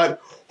up and went,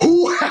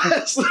 who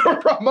has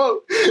the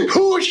remote?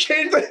 Who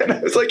changed it? And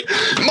I was like,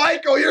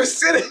 Michael, you're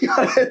sitting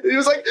on it. He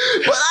was like,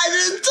 but I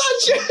didn't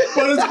touch it.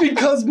 But it's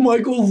because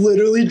Michael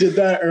literally did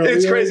that earlier.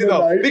 It's crazy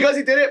though, because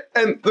he did it.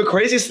 And the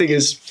craziest thing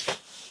is,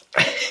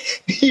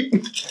 he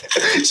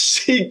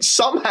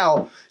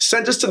somehow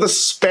sent us to the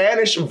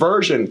Spanish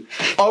version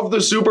of the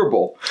Super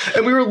Bowl,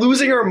 and we were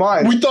losing our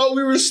minds. We thought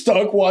we were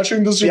stuck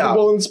watching the Super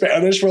Bowl in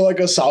Spanish for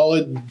like a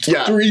solid 3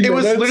 minutes. It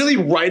was literally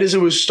right as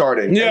it was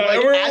starting. Yeah,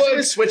 and as it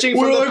was switching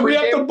from the pregame, we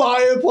have to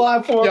buy a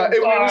platform. Yeah, we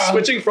were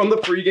switching from the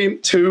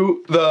pregame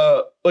to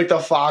the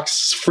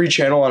Fox free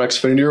channel on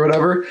Xfinity or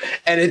whatever,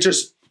 and it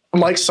just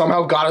Mike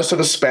somehow got us to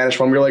the Spanish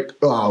one. We were like,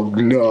 oh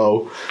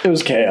no, it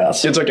was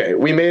chaos. It's okay,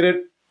 we made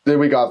it. Then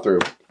we got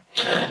through.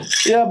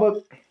 Yeah,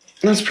 but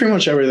that's pretty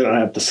much everything I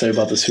have to say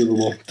about the Super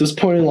Bowl.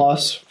 Disappointing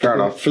loss. Fair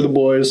enough. For the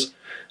boys.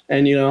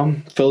 And,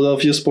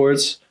 Philadelphia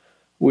sports,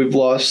 we've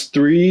lost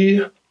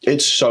 3.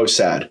 It's so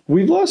sad.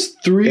 We've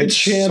lost 3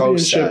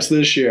 championships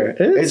this year.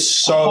 It's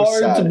so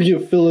hard sad to be a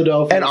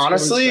Philadelphia And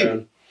honestly,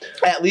 fan.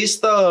 At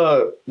least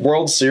the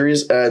World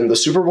Series and the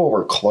Super Bowl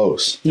were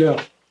close.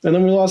 Yeah. And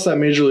then we lost that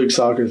Major League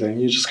Soccer thing.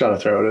 You just got to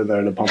throw it in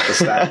there to pump the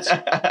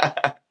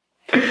stats.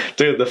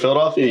 Dude, the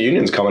Philadelphia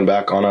Union's coming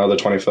back on the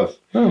 25th.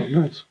 Oh,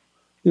 nice.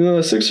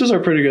 The Sixers are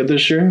pretty good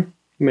this year.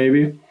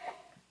 Maybe.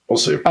 We'll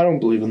see. I don't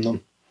believe in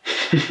them.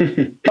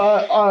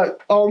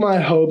 All my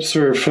hopes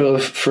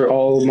for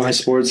all of my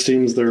sports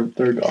teams, they're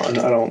gone.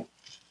 I don't.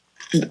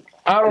 It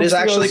is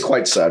actually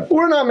quite sad.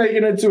 We're not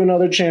making it to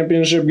another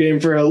championship game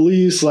for at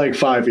least like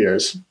 5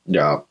 years.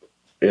 Yeah.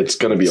 It's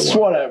going to be a while.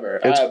 Whatever.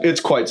 It's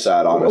quite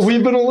sad, honestly.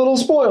 We've been a little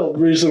spoiled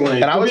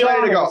recently. And I was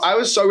ready to go. I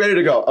was so ready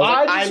to go.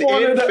 I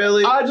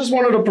just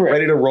wanted to pray.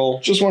 Ready to roll.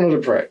 Just wanted to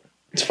pray.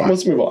 It's fine.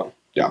 Let's move on.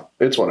 Yeah,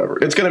 it's whatever.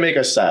 It's going to make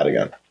us sad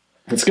again.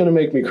 It's going to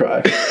make me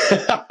cry.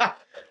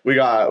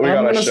 I'm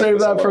going to save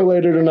that for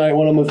later tonight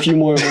when I'm a few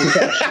more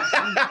infections.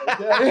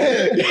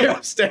 You're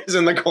upstairs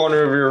in the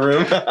corner of your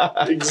room.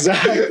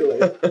 Exactly.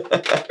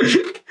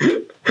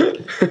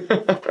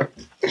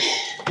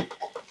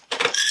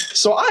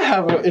 So I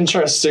have an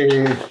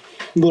interesting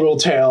little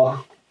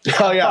tale.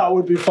 Oh yeah, that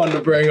would be fun to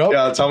bring up.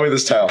 Yeah, tell me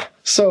this tale.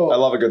 So I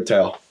love a good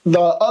tale.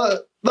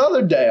 The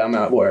other day I'm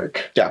at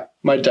work. Yeah,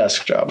 my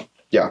desk job.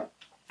 Yeah.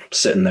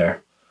 Sitting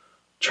there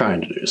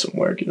trying to do some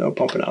work,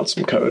 pumping out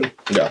some code.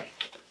 Yeah.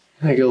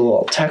 And I get a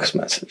little text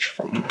message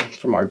from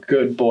our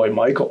good boy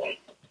Michael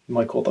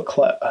the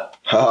Clep.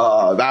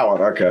 That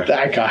one. Okay.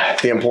 That guy.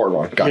 The important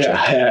one. Gotcha.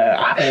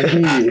 Yeah.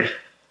 And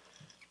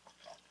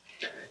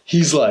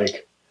he's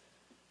like,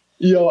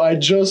 yo, I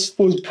just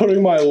was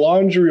putting my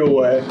laundry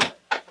away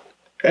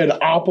and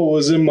Appa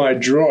was in my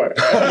drawer.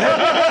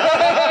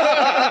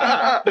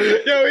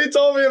 Yo, he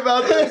told me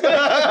about this.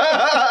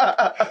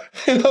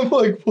 And I'm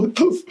like, what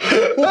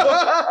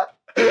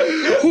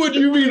do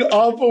you mean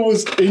Appa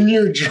was in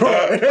your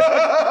drawer?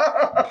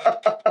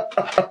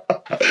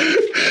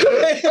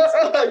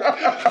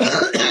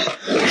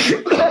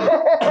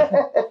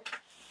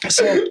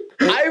 So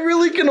I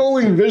really can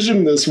only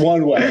envision this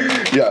one way.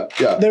 Yeah.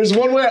 There's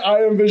one way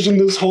I envision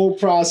this whole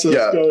process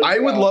going. I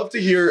would love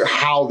to hear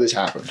how this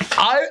happened.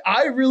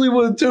 I really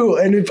would too.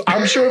 And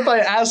I'm sure if I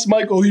asked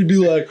Michael, he'd be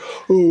like,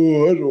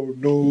 oh, I don't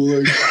know.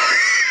 Like,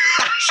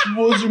 she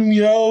wasn't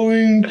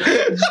meowing.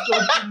 I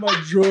jumped in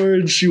my drawer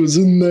and she was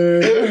in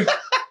there.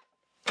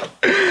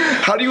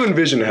 How do you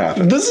envision it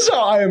happen? This is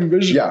how I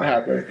envision it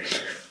happening.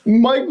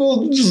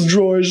 Michael's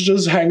drawer is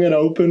just hanging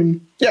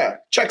open. Yeah,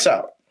 checks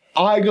out.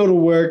 I go to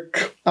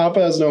work.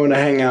 Appa has no one to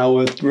hang out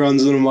with.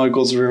 Runs into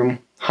Michael's room.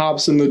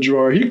 Hops in the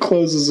drawer. He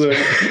closes it.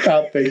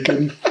 Not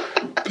thinking.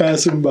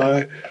 Passing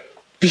by.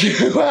 A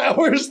few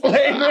hours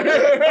later.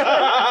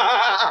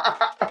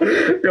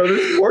 Yo,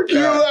 this poor cat.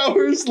 A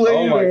few hours later.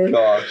 Oh my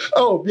gosh.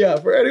 Oh, yeah.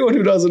 For anyone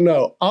who doesn't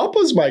know,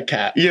 Appa's my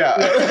cat. Yeah.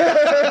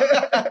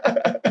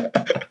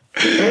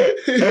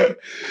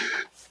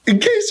 In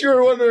case you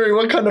were wondering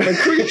what kind of a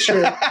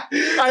creature,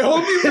 I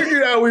hope you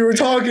figured out we were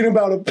talking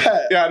about a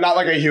pet. Yeah, not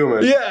like a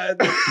human. Yeah.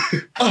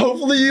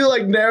 Hopefully you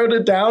narrowed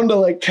it down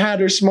to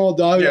cat or small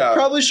dog. Yeah. I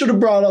probably should have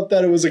brought up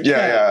that it was a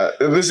cat.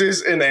 Yeah. This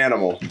is an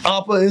animal.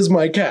 Appa is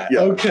my cat. Yeah.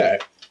 Okay.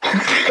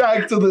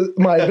 Back to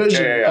my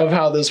vision of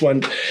how this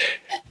went.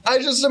 I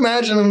just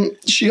imagine him,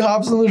 she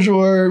hops in the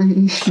drawer,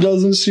 he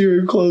doesn't see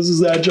her, closes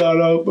that jar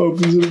up,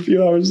 opens it a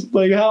few hours.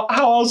 How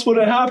else would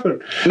it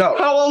happen? No.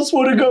 How else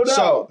would it go down?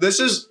 So this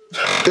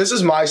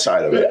is my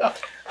side of it. Yeah.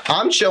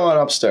 I'm chilling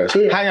upstairs,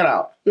 hanging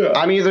out. Yeah.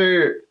 I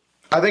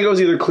think I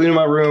was either cleaning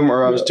my room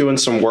or I was doing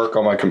some work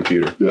on my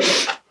computer. Yeah.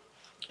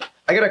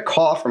 I get a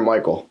call from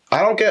Michael.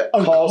 I don't get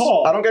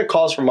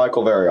calls from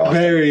Michael very often.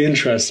 Very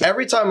interesting.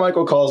 Every time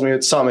Michael calls me,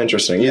 it's something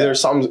interesting. Either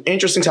something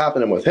interesting's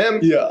happening with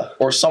him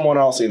or someone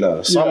else he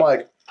knows. So I'm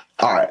like,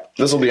 all right,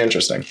 this will be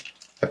interesting.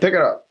 I pick it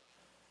up.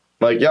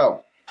 I'm like,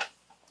 yo,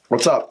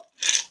 what's up?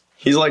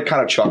 He's kind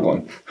of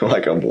chuckling. I'm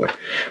like, oh boy,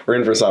 we're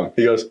in for something.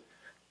 He goes,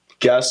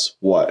 guess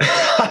what?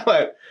 I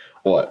went,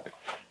 what?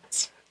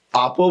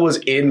 Appa was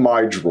in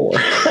my drawer.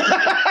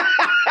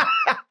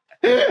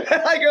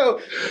 I go,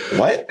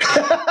 what?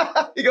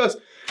 He goes,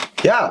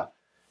 yeah.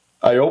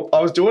 I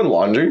was doing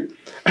laundry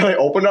and I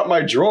opened up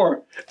my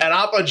drawer and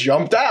Appa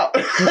jumped out.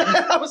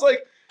 I was like,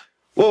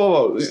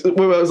 whoa.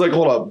 I was like,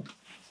 hold up.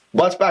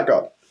 Let's back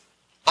up.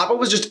 Appa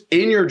was just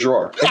in your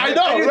drawer. I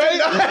know,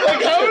 right?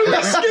 How are we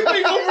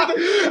skipping over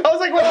I was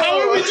like, well,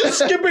 how are we just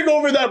skipping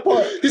over that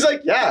part? He's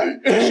like, yeah.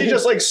 She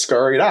just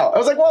scurried out. I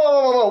was like,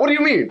 whoa. What do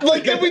you mean?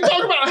 Can we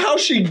talk about how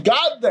she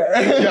got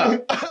there? Yeah.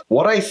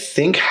 What I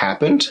think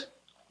happened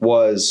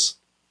was,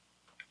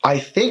 I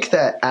think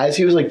that as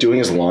he was doing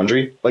his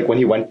laundry, when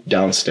he went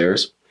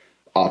downstairs,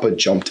 Appa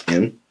jumped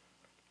in.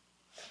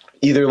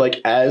 Either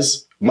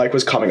as Mike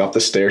was coming up the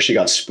stairs, she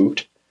got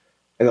spooked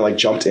and then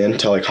jumped in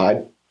to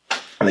hide.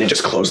 And then he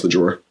just closed the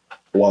drawer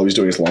while he was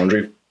doing his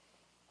laundry.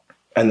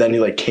 And then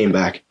he came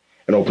back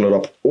and opened it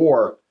up.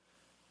 Or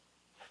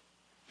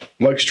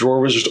Mike's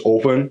drawer was just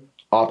open.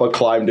 Appa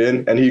climbed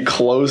in and he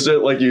closed it,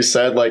 like you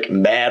said,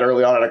 mad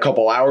early on. And a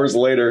couple hours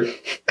later,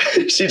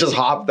 she just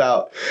hopped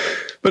out.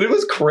 But it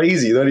was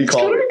crazy that he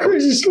called it. It's kind of a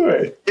crazy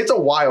story. It's a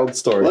wild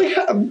story.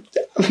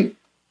 Honestly,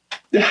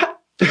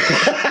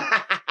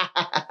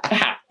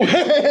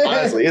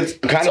 it's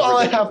kind That's of all ridiculous.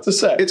 I have to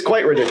say. It's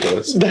quite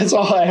ridiculous. That's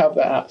all I have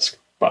to ask.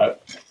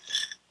 But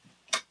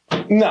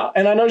no,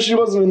 and I know she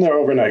wasn't in there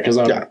overnight because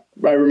I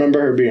remember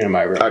her being in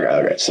my room.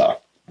 Okay. So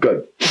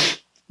Good.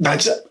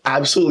 That's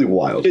absolutely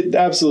wild.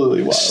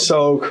 Absolutely wild.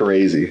 So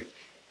crazy.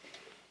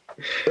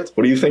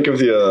 What do you think of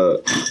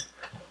the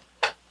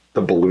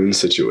balloon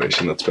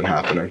situation that's been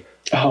happening?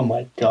 Oh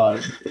my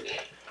god.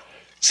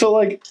 So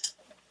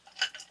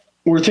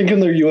we're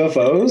thinking they're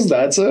UFOs?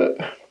 That's it?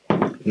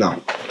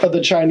 No.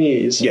 The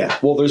Chinese? Yeah.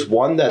 Well, there's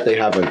one that they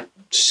haven't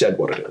said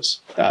what it is.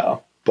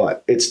 Oh.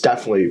 But it's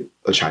definitely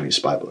a Chinese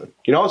spy balloon.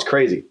 You know what's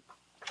crazy?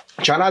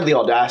 China had the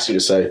audacity to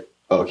say,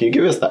 oh, can you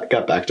give us that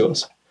back to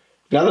us?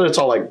 Now that it's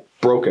all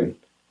broken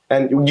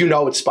and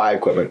it's spy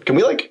equipment, can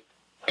we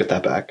get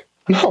that back?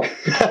 No.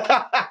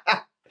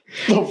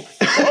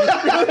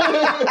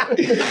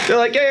 They're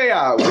like,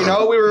 yeah. We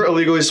know we were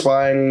illegally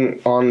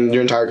spying on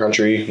your entire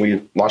country.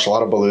 We launched a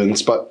lot of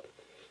balloons, but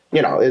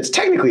it's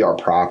technically our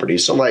property.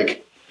 So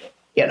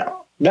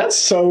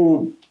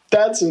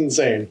That's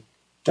insane.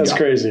 That's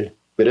crazy.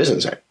 It is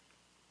insane.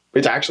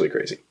 It's actually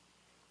crazy.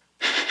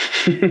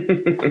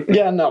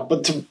 Yeah, no,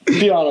 but to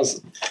be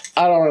honest,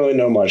 I don't really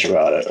know much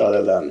about it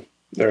other than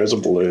there is a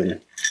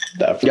balloon.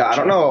 Yeah, I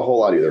don't know a whole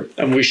lot either.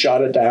 And we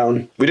shot it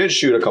down. We did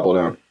shoot a couple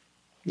down.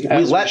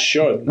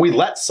 We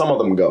let some of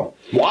them go.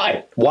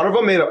 Why? One of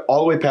them made it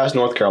all the way past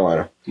North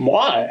Carolina.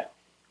 Why?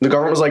 The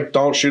government was like,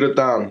 don't shoot it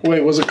down.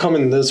 Wait, was it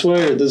coming this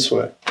way or this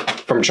way?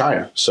 From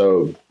China.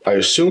 So I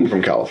assume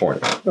from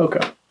California. Okay.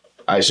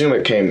 I assume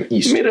it came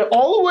east. You made it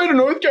all the way to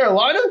North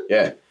Carolina?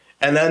 Yeah.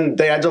 And then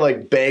they had to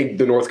like beg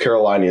the North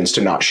Carolinians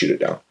to not shoot it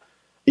down.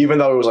 Even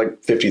though it was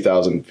like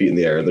 50,000 feet in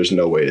the air and there's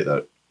no way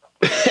that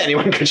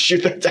anyone could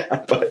shoot that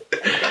down. But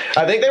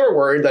I think they were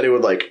worried that it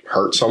would like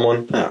hurt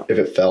someone if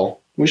it fell.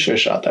 We should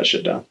have shot that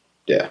shit down.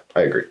 Yeah,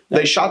 I agree.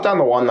 They shot down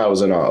the one that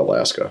was in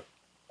Alaska.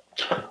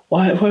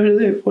 Why? What do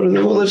they?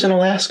 Who lives in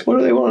Alaska? What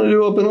do they want to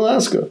do up in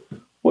Alaska?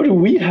 What do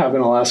we have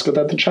in Alaska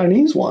that the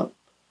Chinese want?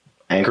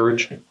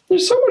 Anchorage.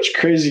 There's so much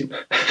crazy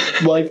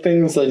life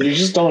things that you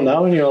just don't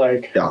know, and you're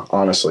like, yeah,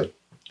 honestly.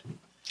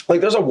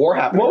 Like, there's a war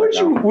happening. What would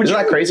right you? now. Isn't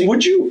that crazy?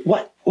 Would you?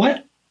 What?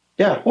 What?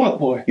 Yeah. What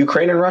war?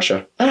 Ukraine and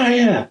Russia. Oh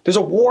yeah. There's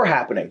a war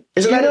happening.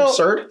 Isn't that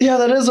absurd? Yeah,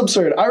 that is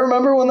absurd. I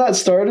remember when that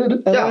started,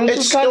 and Yeah, then it's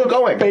just still kind of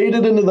going.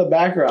 faded into the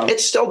background.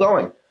 It's still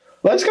going.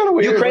 That's kind of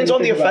weird. Ukraine's when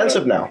on the you think about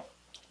offensive it. now.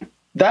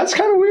 That's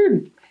kind of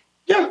weird.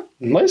 Yeah.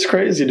 That's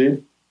crazy,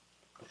 dude.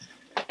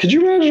 Could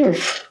you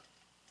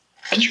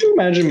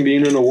imagine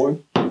being in a war?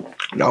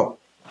 No.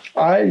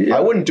 I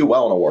wouldn't do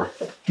well in a war.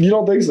 You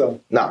don't think so?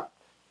 No.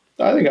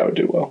 I think I would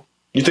do well.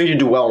 You think you'd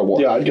do well in a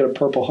war? Yeah, I'd get a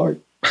Purple Heart.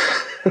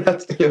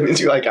 That means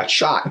you like got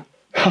shot.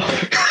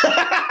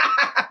 That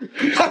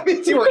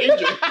means you were injured.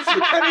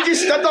 That means you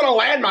stepped on a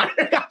landmine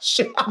and got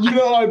shot. You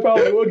know, I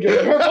probably would get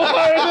a Purple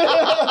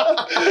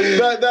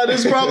Heart. that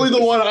is probably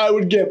the one I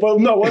would get. But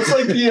no, what's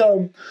like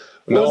the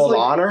Medal of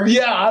Honor?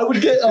 Yeah, I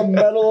would get a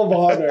Medal of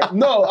Honor.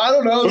 No, I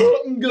don't know.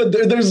 Something good.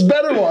 There's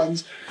better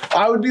ones.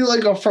 I would be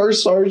like a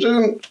first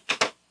sergeant.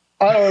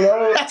 I don't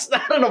know. That's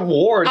not an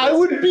award. I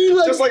would be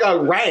like just like a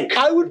rank.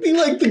 I would be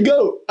like the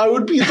GOAT. I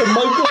would be the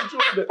Michael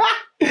Jordan.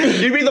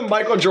 You'd be the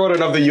Michael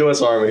Jordan of the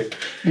U.S. Army.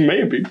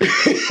 Maybe.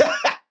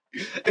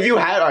 If you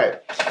had, all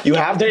right, you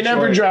have. They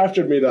never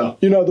drafted me though.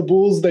 You know, the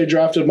Bulls, they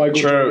drafted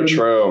Michael Jordan.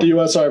 True. The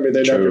U.S. Army,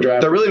 they never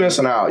drafted. They're really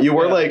missing out. You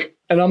were like,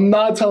 and I'm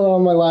not telling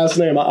them my last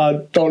name. I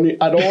don't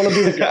want to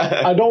be the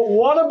GOAT. I don't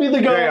want to be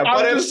the GOAT. yeah,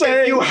 but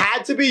if you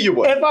had to be, you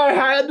would. If I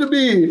had to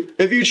be,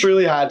 if you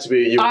truly had to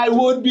be, you would. I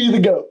would be the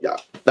GOAT. Yeah,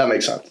 that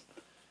makes sense.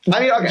 I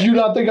mean, okay. Do you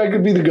not think I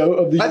could be the GOAT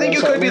of the US I think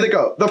you could Army? be the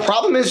GOAT. The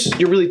problem is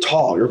you're really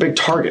tall. You're a big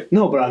target.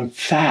 No, but I'm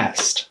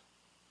fast.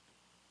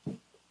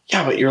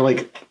 Yeah, but you're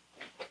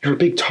a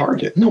big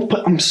target. No,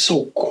 but I'm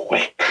so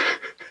quick.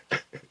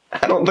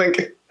 I don't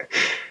think.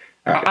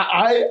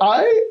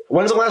 I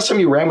When's the last time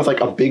you ran with like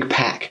a big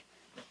pack?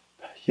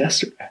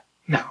 yesterday.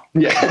 No.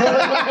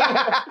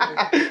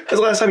 Yeah. When's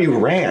the last time you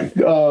ran?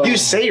 You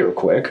say you're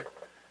quick.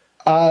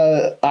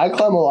 I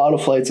climb a lot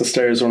of flights of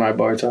stairs when I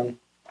bartend.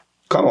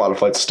 Climb a lot of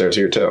flights of stairs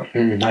here too.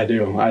 I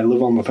do. I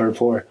live on the 3rd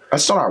floor.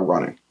 That's still not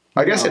running.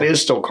 I guess it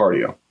is still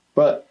cardio.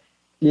 But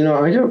you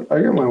know, I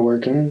get my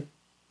work in.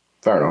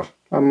 Fair enough.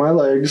 On my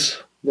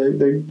legs, they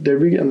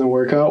be getting the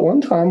workout.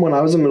 One time when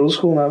I was in middle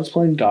school and I was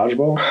playing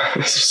dodgeball.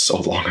 This is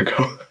so long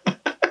ago.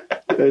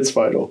 It's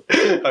vital.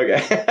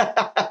 Okay.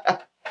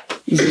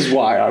 This is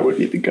why I would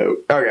be the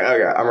GOAT.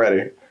 Okay, I'm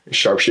ready.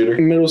 Sharpshooter.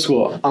 In middle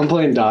school, I'm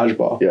playing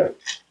dodgeball. Yeah.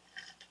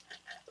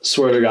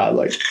 Swear to God,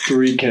 like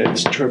 3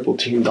 kids triple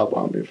teamed up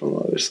on me from the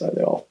other side.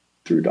 They all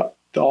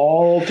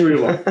all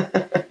 3 of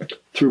them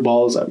threw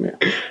balls at me.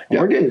 And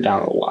we're getting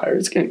down to the wire.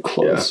 It's getting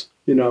close.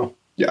 You know.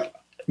 Yeah.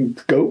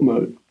 GOAT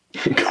mode.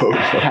 Goat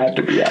Had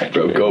to be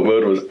active. Goat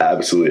mode was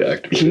absolutely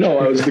active. You know,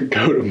 I was the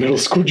GOAT of middle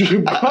school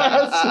gym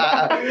class.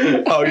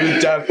 Oh, you're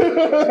deaf.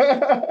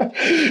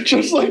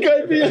 Just like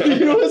I'd be in the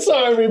U.S.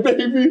 Army,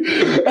 baby.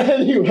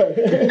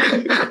 Anyway.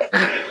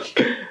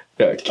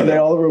 Yeah, They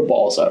all threw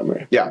balls at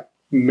me. Yeah.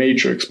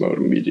 Matrix mode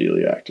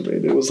immediately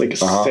activated. It was like a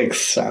 6th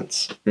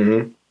sense.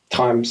 Mm-hmm.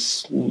 Time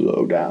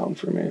slowed down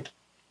for me.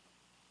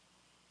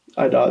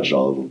 I dodged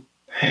all of them.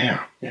 Damn.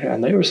 Yeah,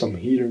 and they were some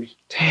heaters.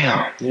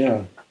 Damn.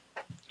 Yeah.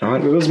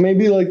 Right. It was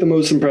maybe like the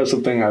most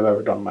impressive thing I've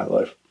ever done in my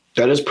life.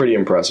 That is pretty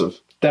impressive.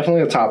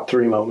 Definitely a top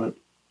 3 moment.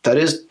 That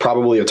is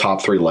probably a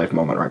top 3 life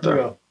moment right there.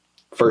 Yeah.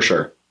 For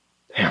sure.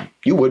 Damn.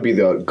 You would be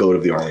the GOAT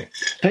of the Army.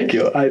 Thank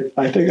you. I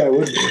think I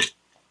would be.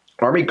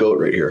 Army GOAT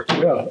right here.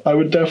 Yeah, I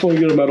would definitely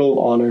get a Medal of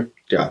Honor.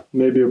 Yeah.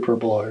 Maybe a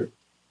Purple Heart.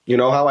 You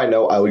know how I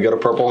know I would get a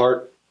Purple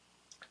Heart?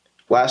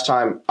 Last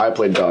time I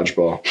played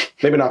dodgeball.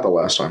 Maybe not the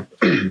last time.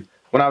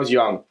 When I was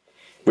young,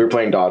 we were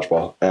playing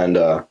dodgeball.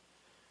 And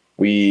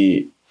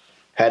we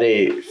had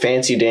a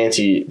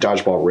fancy-dancy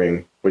dodgeball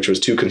ring, which was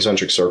 2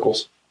 concentric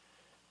circles.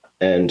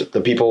 And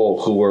the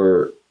people who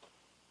were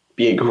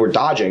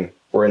dodging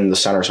were in the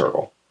center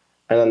circle.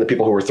 And then the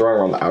people who were throwing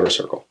were on the outer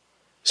circle.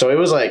 So it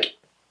was like,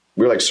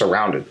 we were like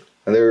surrounded.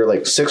 And there were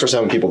like 6 or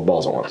 7 people with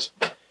balls at once.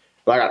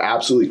 But I got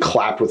absolutely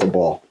clapped with a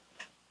ball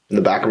in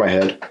the back of my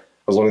head. I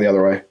was looking the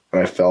other way,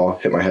 and I fell,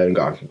 hit my head, and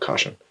got a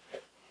concussion.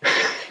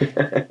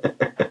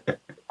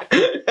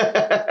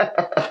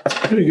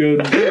 pretty good.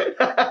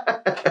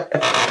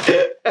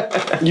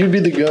 You'd be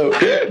the goat.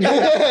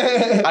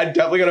 I'd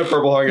definitely get a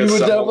Purple Heart. You would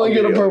definitely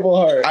get a Purple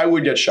Heart. I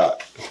would get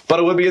shot, but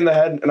it would be in the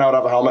head, and I would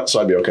have a helmet, so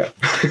I'd be okay.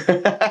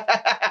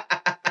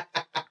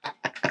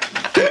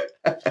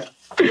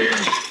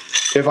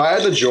 If I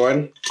had to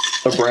join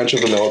a branch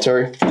of the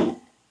military,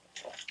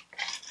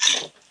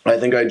 I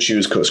think I'd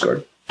choose Coast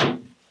Guard.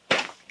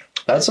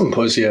 That's some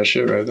pussy ass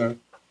shit right there.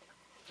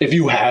 If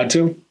you had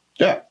to.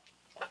 Yeah.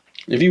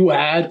 If you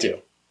had to.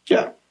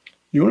 Yeah.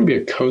 You want to be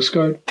a Coast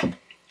Guard? Kind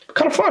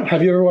of fun.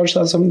 Have you ever watched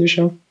that 70s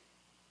show?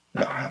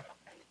 No, I haven't.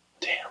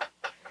 Damn.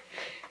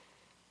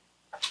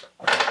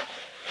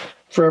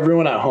 For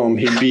everyone at home,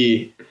 he'd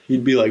be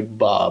like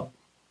Bob.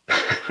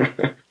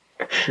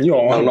 You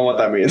don't I don't know what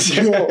that means.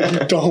 you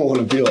don't want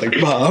to be like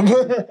Bob.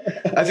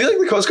 I feel like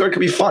the Coast Guard could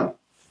be fun.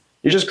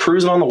 You're just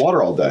cruising on the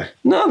water all day.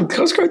 No, the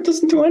Coast Guard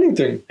doesn't do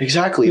anything.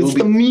 Exactly. It's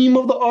the meme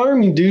of the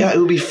army, dude. Yeah, it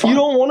would be fun. You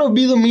don't want to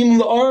be the meme of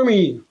the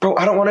army. Bro,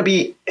 I don't want to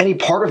be any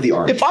part of the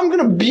army. If I'm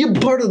going to be a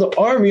part of the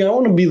army, I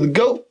want to be the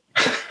GOAT.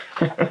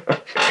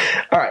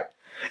 All right.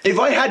 If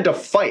I had to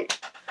fight,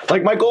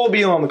 like my goal of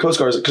being on the Coast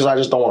Guard is because I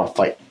just don't want to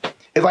fight.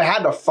 If I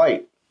had to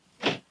fight,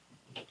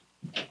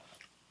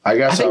 I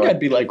guess I think I'd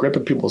be like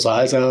ripping people's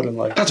eyes out and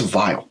like. That's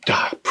vile.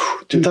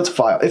 Dude, that's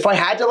vile. If I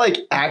had to like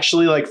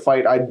actually like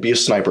fight, I'd be a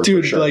sniper.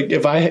 Dude, for sure. like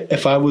if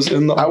I was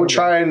in the I would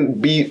try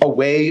and be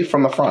away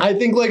from the front. I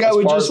think like I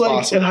would just like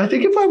possible. And I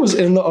think if I was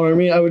in the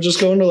army, I would just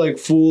go into like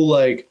full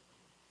like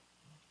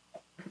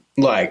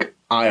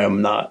I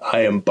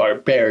am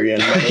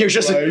barbarian. You're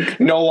just like,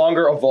 no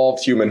longer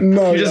evolved human.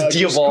 No, you just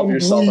de-evolve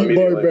yourself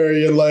immediately.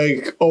 Barbarian,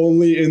 like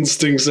only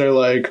instincts are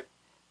like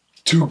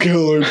to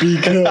kill or be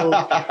killed.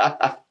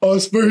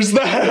 Us first.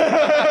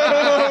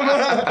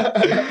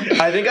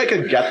 I think I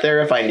could get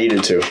there if I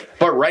needed to,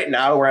 but right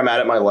now where I'm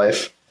at in my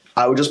life,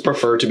 I would just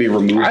prefer to be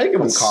removed. I think it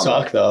from would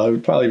combat. suck though. It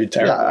would probably be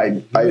terrible.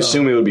 Yeah, I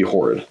assume it would be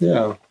horrid.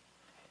 Yeah.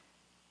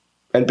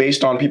 And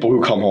based on people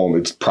who come home,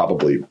 it's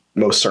probably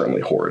most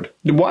certainly horrid.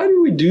 Why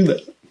do we do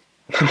that?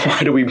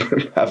 Why do we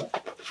have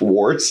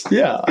wars?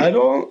 Yeah, I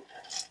don't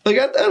like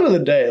at the end of the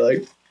day,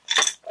 like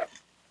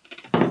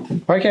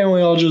why can't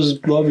we all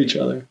just love each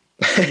other?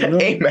 You know?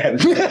 Amen.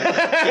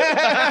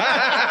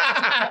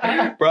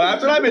 Bro,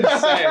 that's what I've been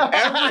saying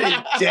every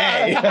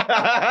day.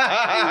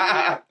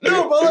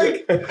 No, but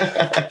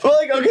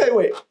like, okay,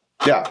 wait.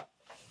 Yeah.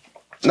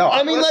 No,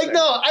 I mean, like,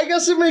 no, I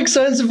guess it makes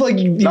sense if, like,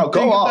 you think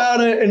about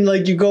it and,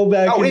 like, you go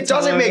back. No, it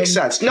doesn't make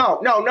sense. No,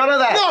 none of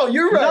that. No,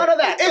 you're right. None of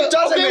that. It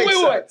doesn't make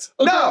sense.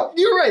 Okay, no.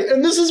 You're right.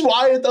 And this is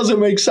why it doesn't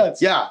make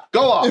sense. Yeah,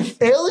 go off.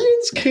 If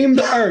aliens came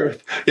to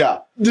Earth. Yeah.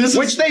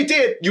 Which they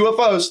did.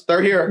 UFOs,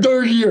 they're here.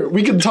 They're here.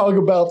 We can talk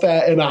about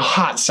that in a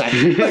hot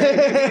second.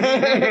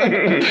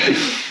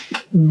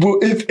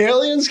 If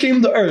aliens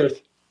came to Earth,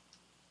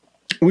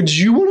 would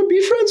you want to be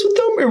friends with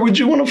them or would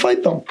you want to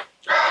fight them?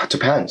 It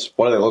depends.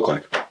 What do they look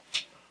like?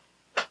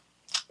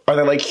 Are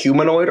they like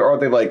humanoid or are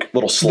they like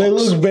little slugs?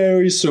 They look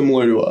very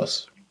similar to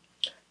us.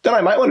 Then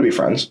I might want to be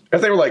friends.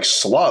 If they were like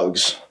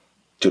slugs,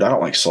 dude, I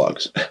don't like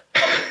slugs.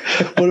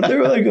 What if they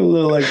were like a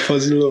little like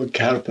fuzzy little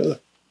caterpillar?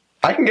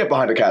 I can get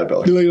behind a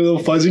caterpillar. They're like a little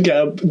fuzzy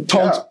cat.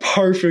 Talks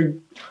perfect.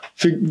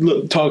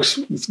 Talks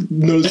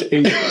nose to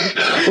ink.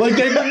 Like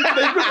they've been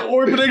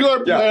orbiting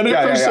our planet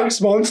for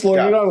 6 months,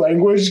 learning our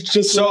language.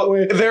 Just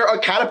so they're a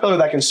caterpillar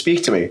that can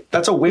speak to me.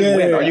 That's a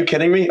win-win. Are you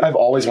kidding me? I've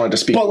always wanted to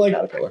speak to a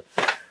caterpillar.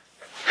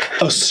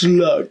 A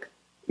slug.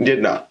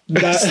 Did not.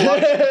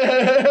 Slug.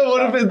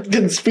 What if it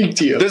can speak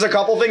to you? There's a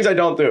couple things I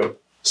don't do.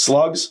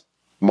 Slugs,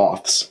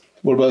 moths.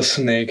 What about a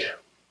snake?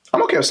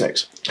 I'm okay with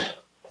snakes.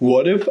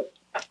 What if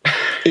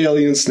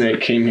alien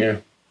snake came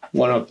here,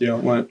 went up to you,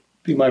 went,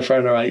 be my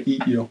friend or I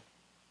eat you?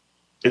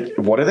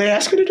 What are they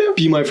asking to do?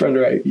 Be my friend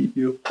or I eat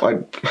you. I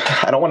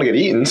don't want to get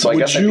eaten, so I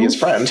guess I'd be his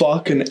friend.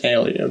 Fuck an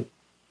alien.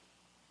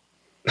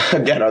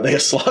 Again, are they a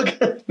slug?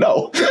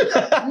 No.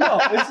 No,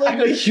 it's like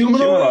a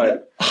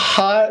humanoid,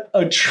 hot,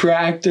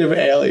 attractive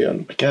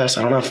alien. I guess.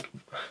 I don't have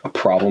a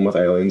problem with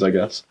aliens, I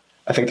guess.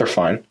 I think they're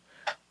fine.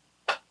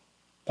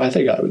 I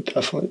think I would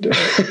definitely do it.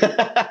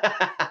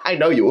 I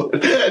know you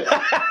would.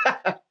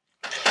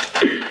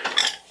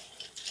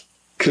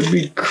 Could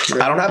be crazy.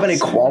 I don't have any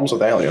qualms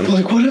with aliens.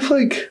 Like, what if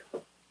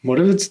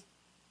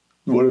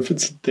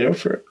it's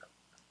different?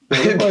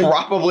 It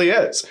probably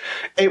is.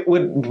 It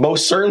would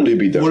most certainly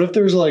be different. What if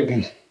there's like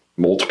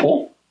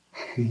multiple?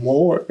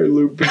 More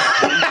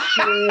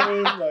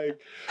lubrication, like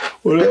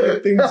what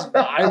if things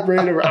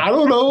vibrate or I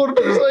don't know, what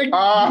if there's like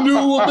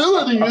new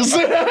abilities.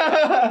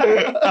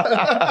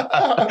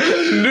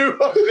 New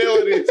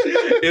abilities.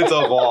 It's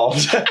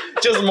evolved.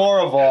 Just more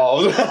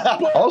evolved.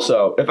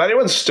 Also, if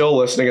anyone's still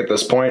listening at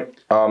this point,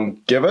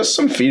 give us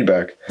some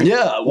feedback.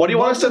 Yeah. What do you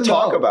want us to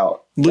talk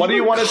about? What do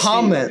you want to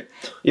comment?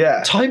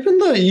 Yeah. Type in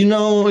the,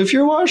 if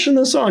you're watching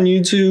this on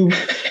YouTube,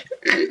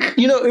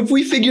 if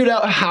we figured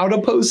out how to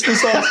post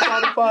this on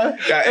Spotify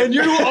and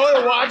you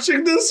are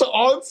watching this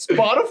on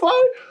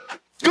Spotify,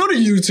 go to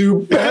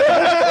YouTube.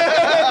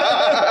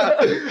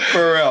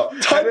 For real.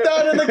 Type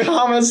that in the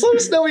comments. Let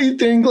us know what you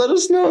think. Let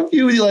us know if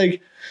you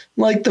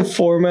like the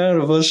format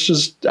of us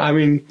just, I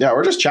mean, Yeah,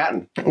 we're just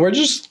chatting. we're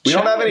just We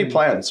don't have any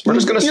plans. We're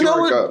just gonna see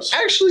where it goes.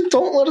 Actually,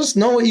 don't let us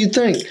know what you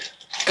think.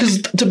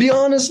 Because to be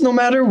honest, no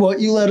matter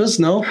what you let us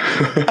know,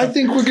 I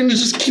think we're gonna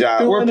just keep Yeah,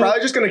 doing we're it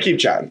probably just gonna keep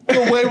chatting.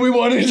 the way we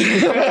want it.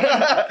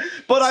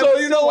 But So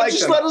you know what?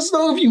 Just let us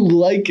know if you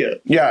like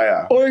it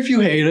Yeah. or if you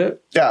hate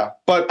it. Yeah.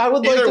 But I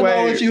would like either to way,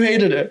 know if you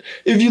hated it.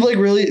 If you like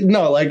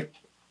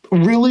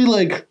really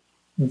like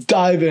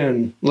dive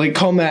in, like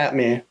come at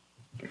me,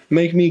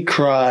 make me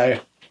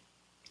cry.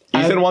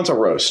 Ethan wants a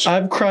roast.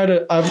 I've cried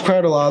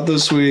a lot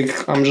this week.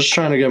 I'm just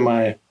trying to get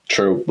my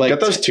True. Get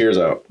those tears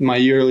out. my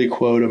yearly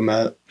quota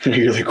met.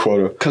 Yearly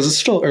quota. Because it's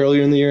still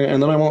earlier in the year,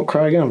 and then I won't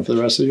cry again for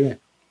the rest of the year.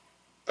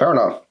 Fair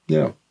enough.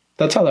 Yeah.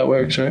 That's how that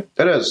works, right?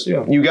 It is.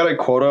 Yeah. You get a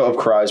quota of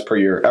cries per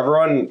year.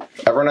 Everyone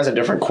has a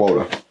different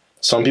quota.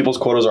 Some people's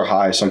quotas are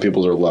high, some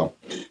people's are low.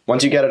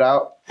 Once you get it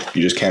out,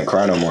 you just can't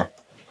cry no more.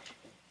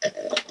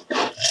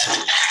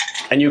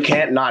 And you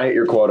can't not hit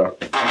your quota.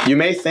 You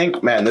may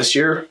think, man, this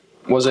year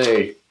was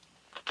a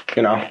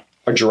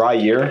dry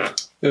year.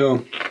 Yeah.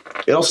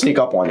 It'll sneak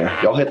up on you.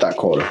 You'll hit that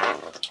quota.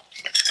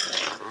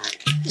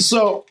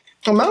 So,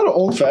 I'm out of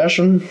old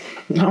fashioned.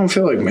 I don't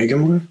feel like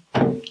making one.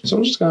 So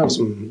I'm just gonna have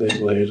some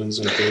Basil Hayden's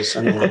in case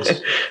anyone's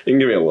You can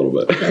give me a little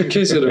bit. in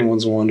case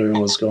anyone's wondering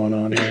what's going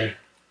on here.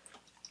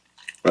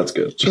 That's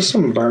good. Just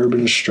some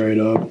bourbon straight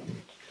up.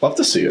 Love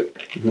to see it.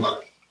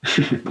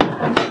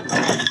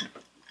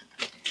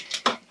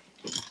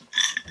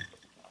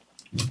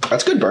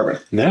 That's good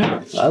bourbon.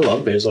 Yeah, I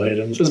love Basil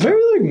Hayden's. It's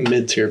very like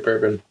mid-tier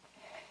bourbon.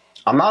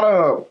 I'm not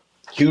a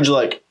huge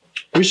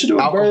We should do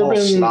a alcohol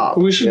bourbon. snob.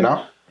 We should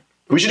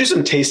We should do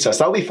some taste tests.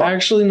 That would be fun.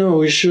 Actually, no,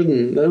 we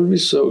shouldn't. That would be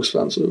so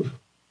expensive.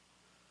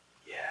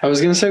 Yeah. I was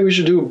gonna say we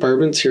should do a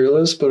bourbon tier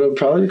list, but it would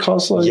probably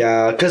cost like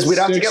because we'd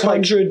have to get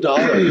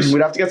 $600.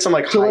 we'd have to get some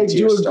to high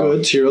tier do a stuff.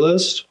 good tier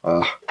list.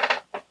 I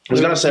was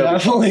gonna say, it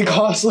definitely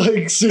costs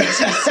like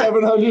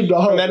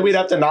 $600-$700. and then we'd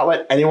have to not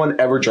let anyone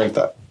ever drink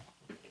that.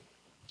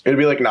 It'd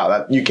be like, no,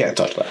 that you can't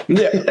touch that.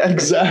 Yeah,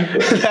 exactly.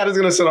 That is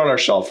gonna sit on our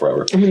shelf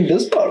forever. I mean,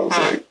 this bottle's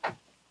like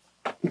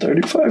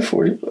 35,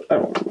 40. I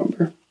don't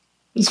remember.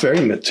 It's very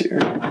mid tier.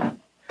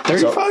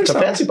 35. It's a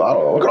fancy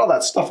bottle. Look at all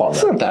that stuff on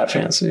It's there. not that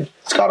fancy.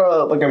 It's got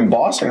a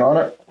embossing on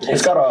it.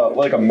 It's got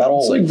a metal.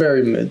 It's like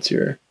very mid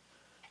tier.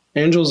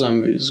 Angel's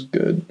Envy is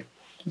good.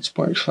 It's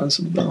more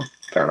expensive though.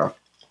 Fair enough.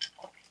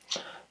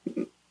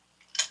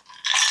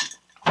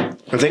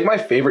 I think my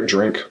favorite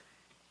drink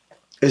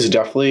is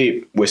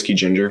definitely whiskey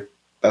ginger.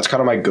 That's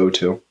kind of my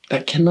go-to.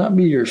 That cannot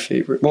be your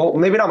favorite. Well,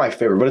 maybe not my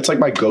favorite, but it's like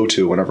my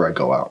go-to whenever I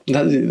go out.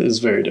 That is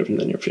very different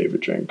than your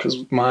favorite drink because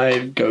my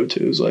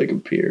go-to is like a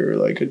beer,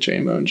 like a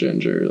J-Mo and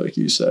ginger, like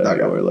you said,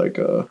 Okay. or like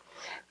a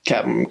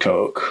Captain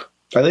Coke.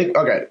 I think,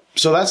 okay,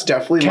 so that's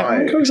definitely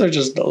Captain my... Cokes are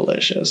just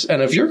delicious.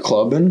 And if you're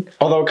clubbing,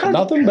 Although, it kind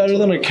of nothing better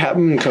than a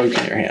Captain Coke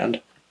in your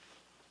hand.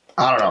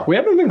 I don't know. We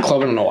haven't been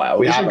clubbing in a while.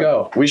 We should haven't.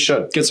 go. We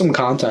should. Get some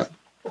content.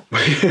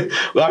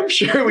 Well, I'm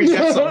sure we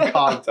get some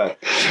content.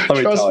 Let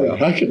me Trust tell me,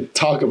 you. I can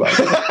talk about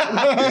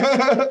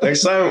it.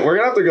 Next time, we're going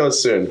to have to go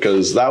soon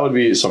because that would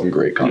be some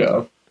great content.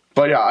 Yeah.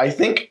 But yeah, I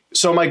think,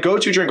 so my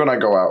go-to drink when I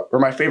go out, or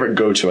my favorite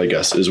go-to, I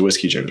guess, is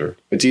whiskey ginger.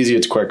 It's easy,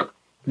 it's quick.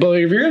 But like,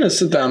 if you're going to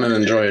sit down and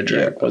enjoy a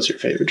drink, what's your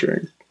favorite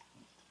drink?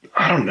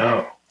 I don't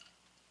know.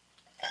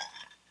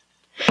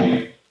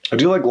 I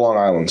do like Long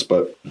Islands,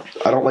 but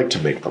I don't like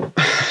to make them.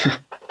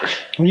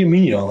 What do you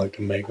mean you don't like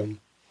to make them?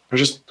 They're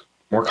just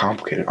more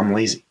complicated. I'm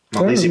lazy.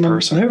 I'm a lazy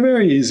person. They're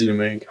very easy to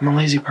make. I'm a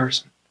lazy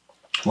person.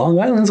 Long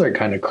Islands are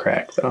kind of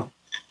cracked, though.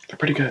 They're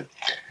pretty good.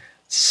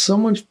 So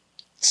much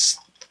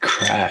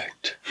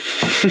cracked.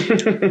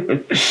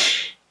 Do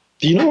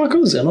you know what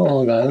goes in a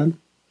Long Island?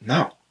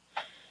 No.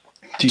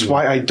 That's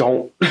why I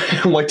don't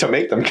like to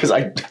make them, because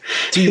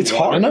it's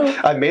hard. know?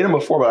 I've made them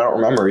before, but I don't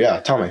remember. Yeah,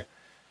 tell me.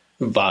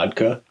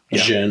 Vodka,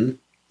 Yeah. gin,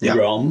 Yeah.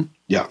 rum,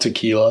 Yeah.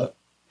 tequila,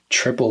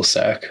 triple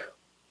sec,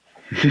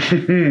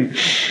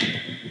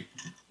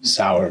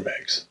 sour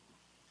mix,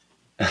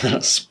 and then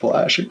a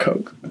splash of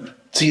Coke.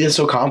 See, it's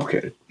so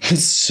complicated.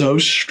 It's so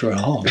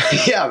strong.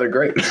 Yeah, they're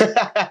great.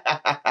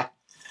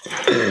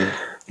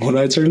 When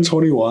I turned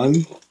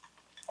 21,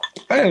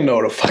 I didn't know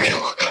what a fucking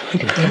Long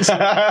Island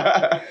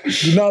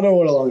was. Did not know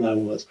what a Long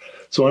Island was.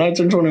 So when I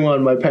turned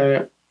 21,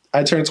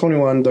 I turned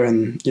 21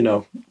 during,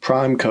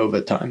 prime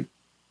COVID time.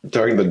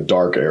 During the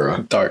dark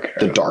era. Dark era.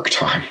 The dark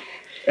time.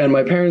 And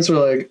my parents were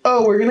like,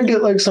 oh, we're going to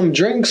get like some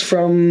drinks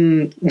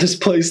from this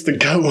place to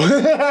go.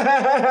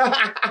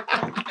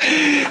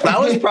 That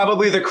was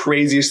probably the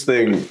craziest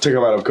thing to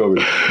come out of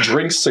COVID.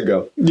 Drinks to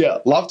go. Yeah.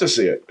 Love to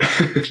see it.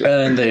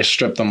 And they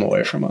stripped them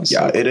away from us.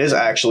 Yeah, it is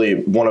actually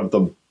one of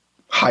the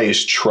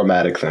highest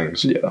traumatic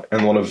things. Yeah.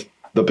 And one of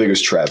the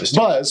biggest travesties.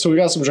 But, so we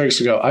got some drinks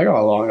to go. I got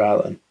a Long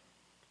Island.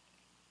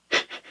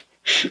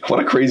 What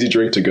a crazy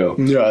drink to go.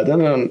 Yeah, I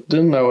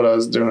didn't know what I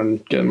was doing,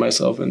 getting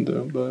myself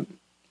into, but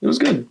it was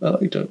good. I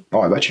liked it.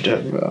 Oh, I bet you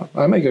did. Yeah,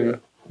 I make a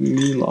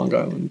mean Long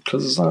Island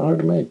because it's not hard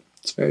to make.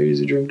 It's a very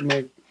easy drink to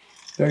make.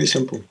 Very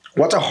simple.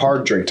 What's a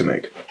hard drink to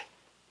make?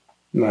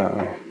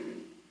 No.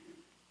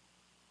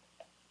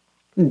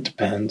 It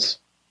depends.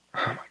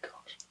 Oh my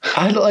gosh.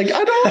 I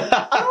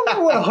don't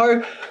know what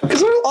hard,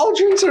 because all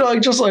drinks are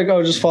like just like,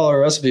 oh, just follow a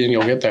recipe and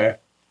you'll get there.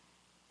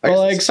 But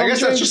like I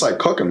guess that's just like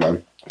cooking,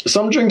 man.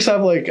 Some drinks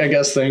have like, I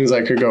guess, things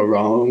that could go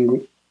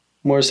wrong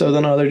more so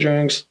than other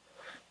drinks.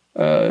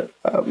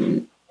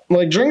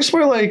 Like drinks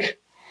where like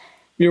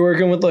you're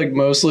working with like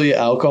mostly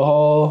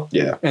alcohol,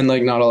 Yeah. and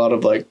like not a lot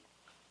of like,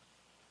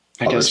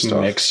 I Other guess,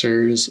 stuff.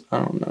 mixers. I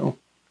don't know.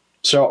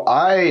 So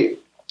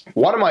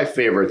one of my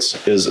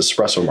favorites is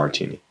espresso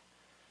martini.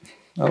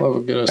 I love a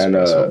good And,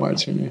 espresso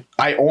martini.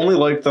 I only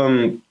like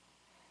them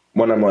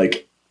when I'm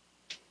like,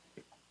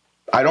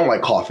 I don't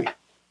like coffee.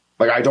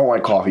 Like, I don't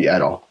like coffee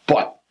at all.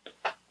 But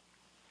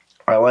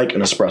I like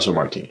an espresso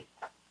martini.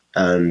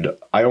 And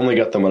I only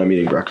get them when I'm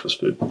eating breakfast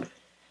food.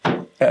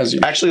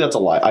 Actually, that's a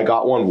lie. I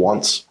got one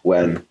once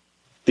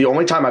the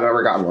only time I've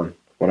ever gotten one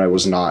when I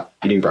was not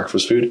eating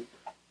breakfast food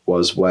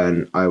was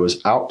when I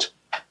was out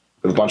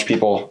with a bunch of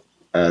people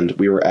and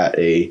we were at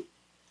a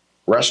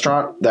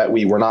restaurant that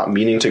we were not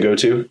meaning to go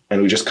to,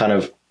 and we just kind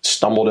of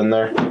stumbled in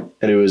there,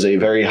 and it was a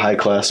very high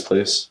class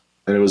place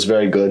and it was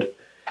very good,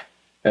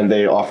 and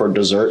they offered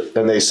dessert,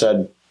 and they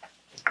said,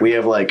 we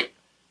have like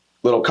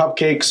little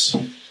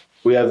cupcakes,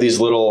 we have these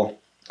little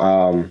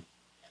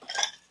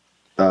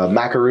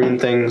macaroon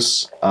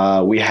things,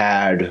 we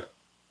had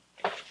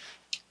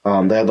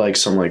they had like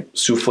some like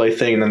souffle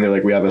thing, and then they're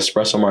like, we have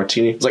espresso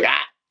martini. It's like,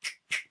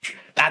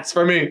 that's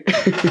for me.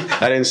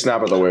 I didn't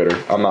snap at the waiter.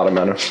 I'm not a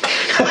menace.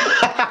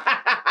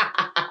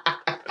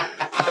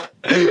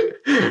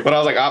 But I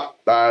was like,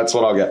 that's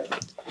what I'll get.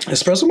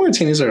 Espresso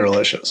martinis are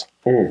delicious.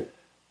 Ooh.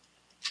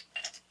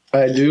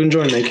 I do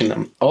enjoy making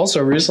them.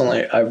 Also,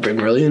 recently, I've been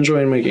really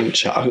enjoying making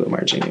chocolate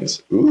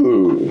martinis.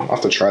 Ooh, I'll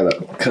have to try that.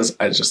 Because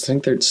I just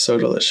think they're so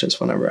delicious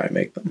whenever I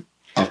make them.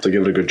 I'll have to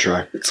give it a good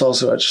try. It's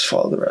also, I just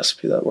follow the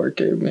recipe that work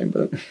gave me,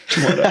 but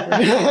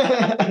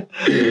whatever.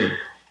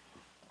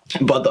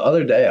 But the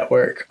other day at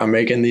work, I'm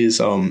making these,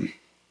 the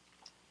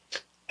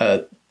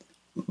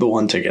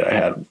one ticket I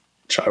had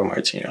chocolate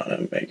martini on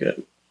it, make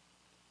it.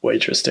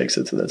 Waitress takes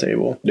it to the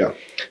table. Yeah.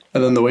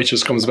 And then the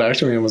waitress comes back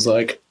to me and was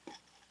like,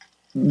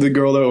 the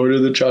girl that ordered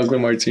the chocolate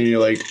martini,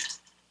 like,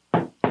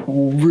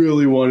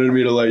 really wanted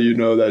me to let you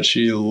know that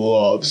she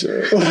loves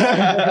it.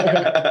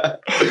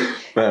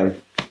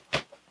 Man.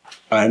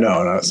 I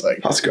know, and I was like,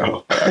 Let's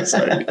go. I was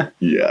like,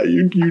 yeah,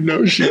 you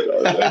know she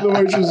does. And the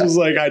waitress was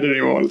like, I didn't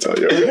even want to tell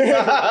you.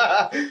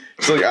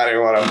 It's like, I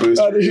didn't want to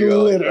boost your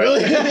ego.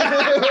 Literally.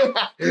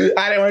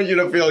 I didn't want you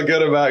to feel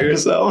good about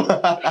yourself.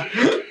 But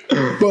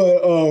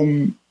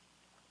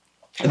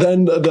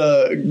then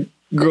the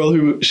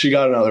girl she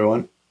got another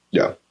one.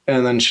 Yeah.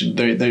 And then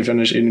they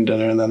finish eating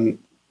dinner, and then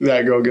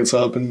that girl gets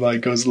up and like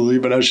goes to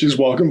leave. And as she's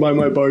walking by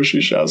my bar,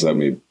 she shouts at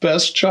me,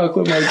 "Best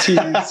chocolate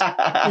martinis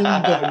in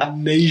the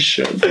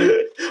nation."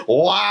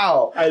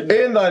 Wow.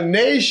 In the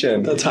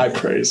nation. That's high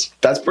praise.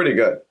 That's pretty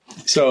good.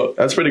 So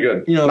That's pretty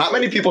good. You know, not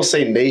many people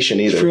say nation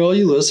either. for all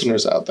you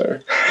listeners out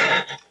there,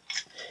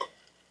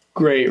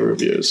 great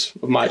reviews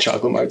of my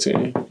chocolate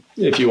martini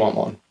if you want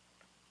one.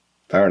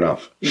 Fair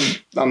enough.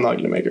 I'm not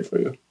gonna make it for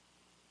you.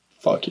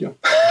 Fuck you.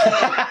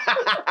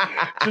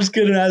 Just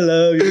kidding, I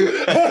love you.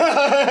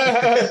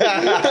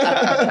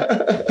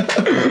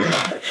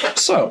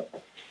 So,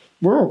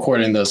 we're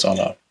recording this on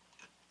a,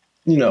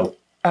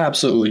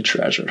 absolutely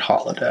treasured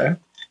holiday.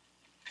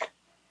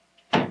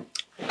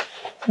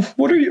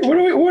 What are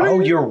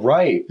you? You're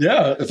right.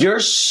 Yeah. You're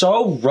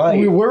so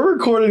right. We're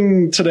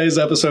recording today's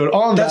episode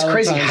on That's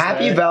crazy.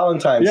 Happy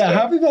Valentine's Day. Yeah,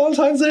 happy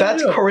Valentine's Day.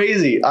 That's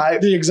crazy.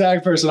 The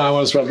exact person I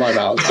want to spend my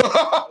Valentine's.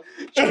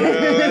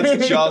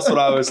 That's just what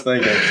I was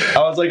thinking. I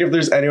was like, if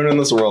there's anyone in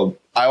this world,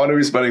 I want to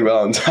be spending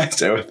Valentine's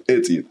Day with,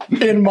 it's you.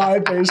 In my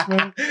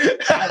basement.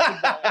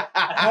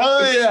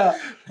 Hell yeah.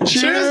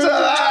 Cheers to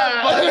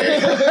that,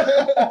 buddy.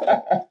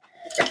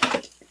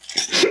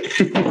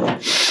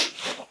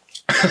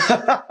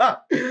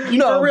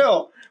 For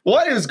real,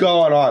 what is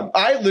going on?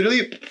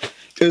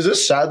 Is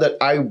this sad that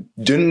I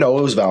didn't know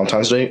it was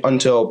Valentine's Day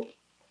until,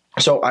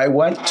 so I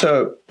went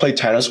to play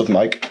tennis with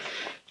Mike,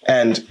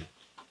 and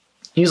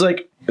he's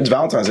like, it's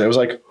Valentine's Day. I was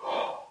like,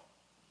 oh,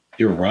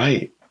 you're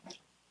right.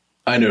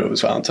 I knew it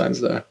was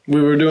Valentine's Day.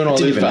 We were doing all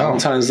these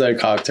Valentine's Day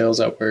cocktails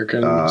at work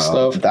and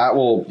stuff.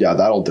 That'll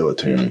do it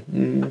too.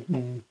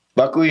 Mm-hmm.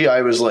 Luckily,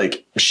 I was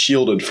like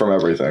shielded from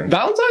everything.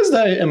 Valentine's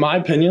Day, in my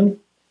opinion,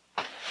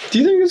 do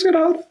you think it's a good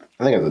holiday?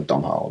 I think it's a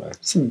dumb holiday.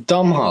 It's a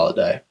dumb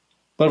holiday.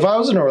 But if I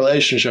was in a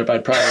relationship,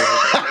 I'd probably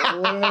like it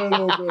a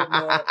little bit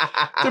more.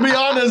 To be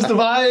honest, if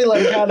I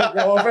had a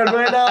girlfriend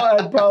right now,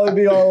 I'd probably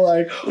be all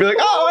like,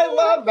 oh, I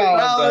love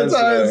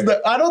Valentine's Day.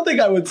 I don't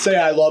think I would say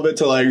I love it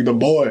to like the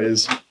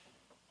boys.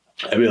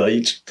 I'd be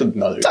like, just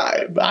another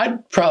time.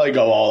 I'd probably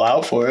go all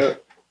out for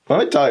it. Let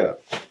me tell you,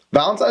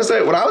 Valentine's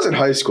Day, when I was in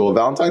high school,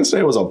 Valentine's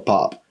Day was a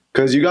pop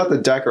because you got the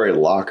decorated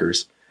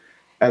lockers.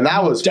 And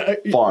that was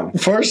fun.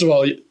 First of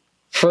all,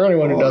 for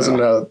anyone who doesn't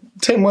know,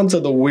 Tim went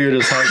to the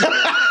weirdest high school.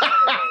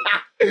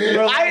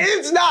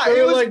 It's not.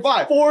 It was like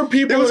fun. 4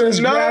 people in his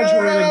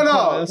graduating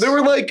class. There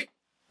were like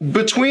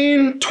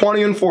between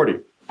 20 and 40.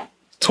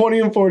 20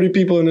 and 40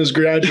 people in his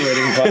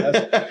graduating class.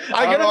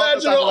 I can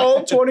imagine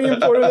all 20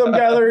 and 40 of them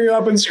gathering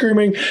up and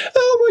screaming,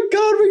 "Oh my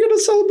God, we're going to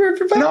celebrate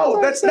for Valentine's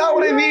No, that's not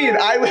what I mean.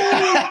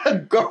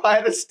 I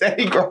had a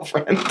steady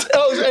girlfriend.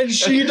 Oh, and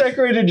she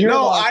decorated your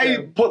locker.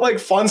 I put like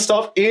fun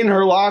stuff in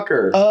her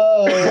locker.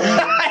 Oh.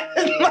 I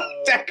didn't like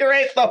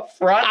decorate the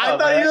front. I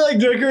thought you like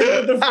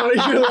decorated the front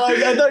of your locker.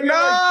 I thought you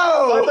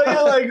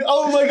were like,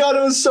 oh my God,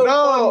 it was so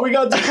fun. We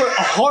got to put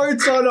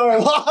hearts on our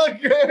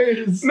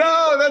lockers.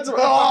 No, that's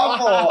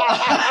awful.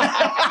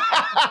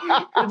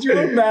 Could you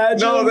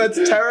imagine? No, that's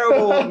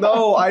terrible.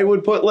 No, I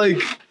would put like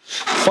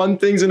fun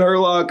things in her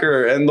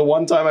locker. And the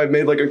one time I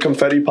made like a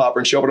confetti popper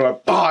and she opened it and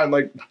went, bah, and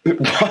like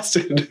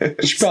busted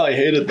it. She probably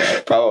hated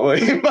that.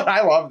 Probably, but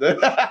I loved it.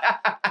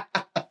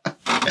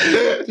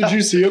 Did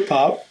you see it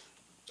pop?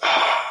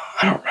 I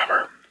don't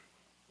remember.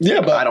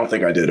 Yeah, but I don't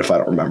think I did if I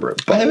don't remember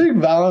it. But I think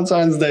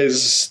Valentine's Day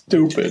is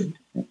stupid.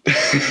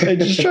 They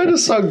just try to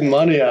suck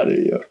money out of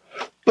you.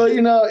 But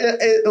you know,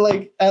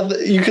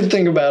 you could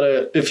think about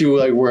it if you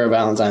like were a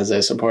Valentine's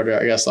Day supporter.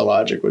 I guess the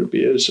logic would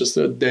be it's just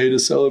a day to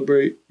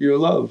celebrate your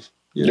love.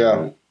 You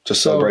know? To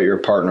celebrate your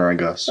partner, I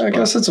guess. I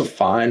guess it's a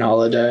fine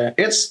holiday.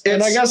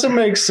 And I guess it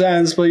makes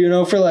sense, but you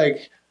know, for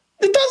like,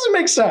 it doesn't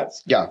make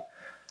sense. Yeah.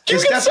 You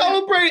can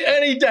celebrate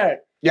any day.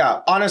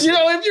 Yeah, honestly. You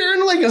know, if you're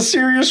in like a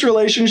serious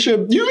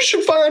relationship, you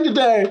should find a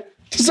day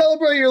to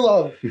celebrate your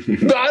love.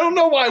 I don't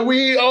know why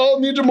we all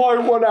need to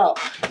mark one out.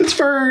 It's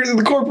for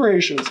the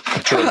corporations.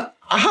 True.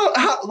 How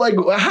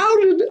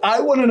did I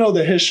want to know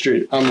the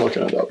history? I'm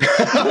looking it up.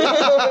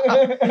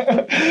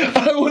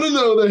 I want to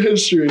know the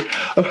history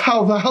of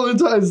how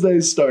Valentine's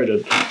Day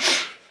started.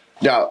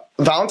 Yeah,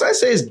 Valentine's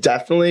Day is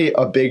definitely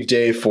a big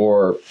day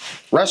for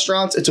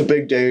restaurants. It's a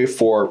big day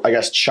for, I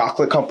guess,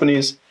 chocolate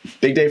companies.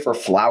 Big day for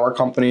flower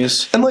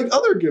companies. And like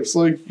other gifts,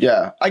 like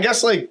I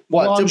guess like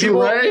what? Do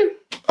people?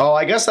 Oh,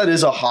 I guess that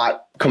is a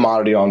hot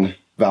commodity on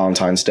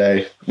Valentine's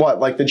Day. What,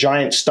 like the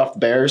giant stuffed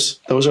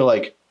bears? Those are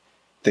like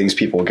things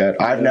people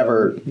get. I've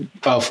never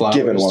flowers.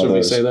 given one of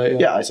those. Did we say that?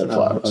 Yeah, I said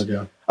flowers.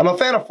 Okay. I'm a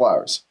fan of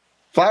flowers.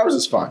 Flowers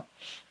is fine.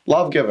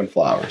 Love giving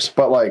flowers,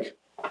 but like,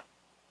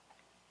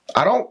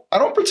 I don't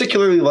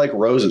particularly like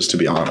roses, to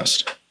be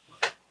honest.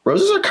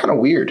 Roses are kind of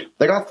weird.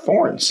 They got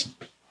thorns.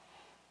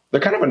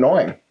 They're kind of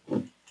annoying.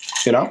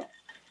 You know?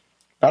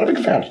 Not a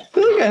big fan. I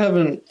feel like I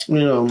haven't,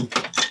 you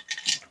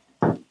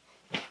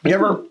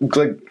ever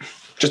like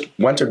just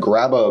went to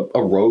grab a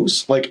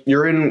rose? Like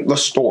you're in the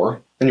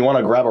store and you want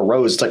to grab a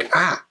rose. It's like,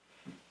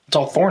 it's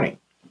all thorny.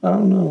 I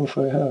don't know if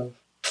I have.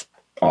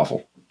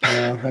 Awful.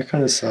 Yeah, that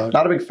kind of sucks.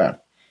 Not a big fan.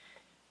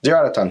 0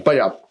 out of 10. But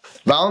yeah,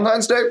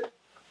 Valentine's Day,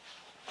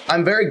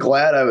 I'm very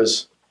glad I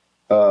was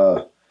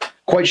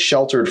quite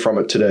sheltered from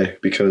it today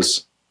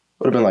because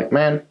I would have been like,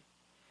 man,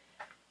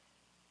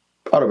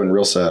 I would have been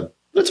real sad.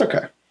 But it's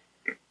okay.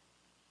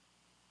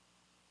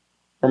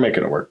 We're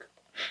making it work.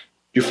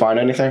 Did you find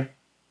anything?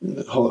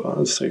 Hold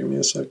on, it's taking me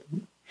a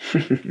second.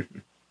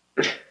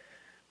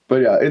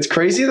 But yeah, it's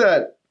crazy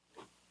that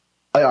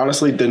I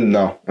honestly didn't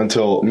know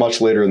until much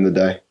later in the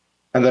day.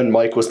 And then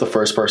Mike was the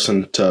first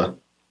person to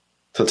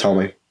tell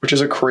me, which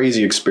is a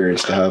crazy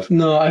experience to have.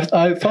 No,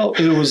 I felt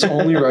it was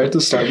only right to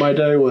start my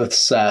day with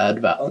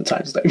sad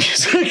Valentine's Day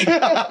music.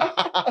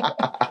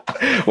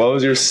 What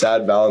was your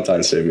sad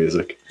Valentine's Day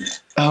music?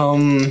 A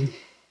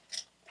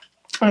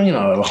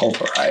whole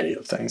variety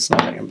of things.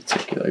 Nothing in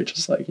particular,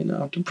 just like,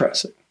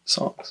 depressing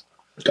songs.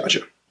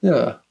 Gotcha.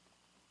 Yeah.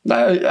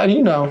 I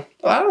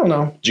don't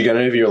know. Did you get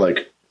any of your,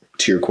 like,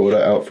 tier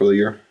quota out for the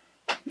year?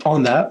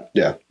 On that?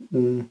 Yeah.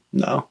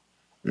 No.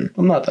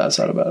 I'm not that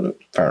sad about it.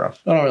 Fair enough.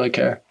 I don't really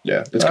care.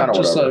 Yeah, it's kind of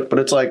whatever. Like, but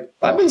it's like...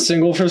 I've been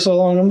single for so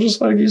long, I'm just,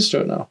 like, used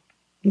to it now.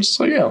 I'm just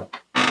like, yeah,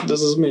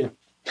 this is me.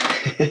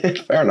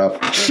 Fair enough.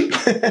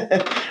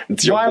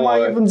 It's your Why boy. am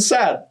I even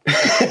sad?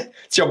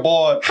 It's your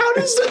boy. How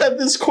does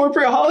this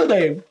corporate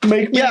holiday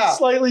make me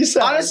slightly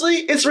sad? Honestly,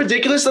 it's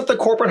ridiculous that the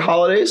corporate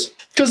holidays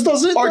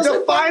are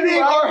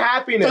defining our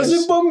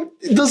happiness.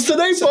 Does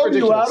today bum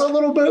you out a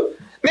little bit?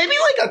 Maybe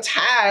like a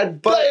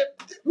tad, but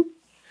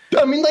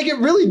I mean, like it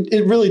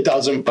really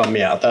doesn't bum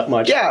me out that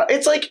much. Yeah,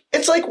 it's like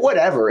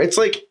whatever. It's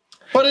like,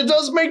 but it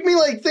does make me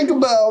like think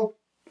about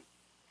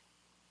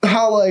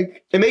how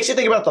like it makes you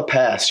think about the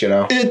past, you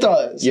know? It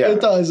does. Yeah.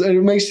 It does. And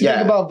it makes you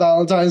think about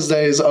Valentine's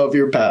Days of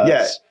your past.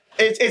 Yeah.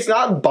 It's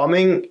not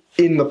bumming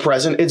in the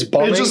present. It's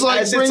bumming. It just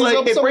like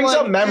brings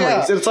up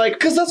memories. Yeah. It's like,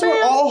 because that's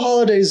what all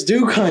holidays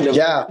do, kind of.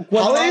 Yeah.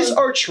 Holidays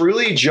are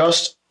truly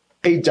just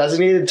a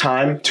designated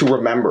time to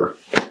remember.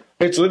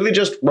 It's literally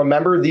just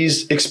remember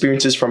these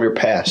experiences from your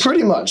past.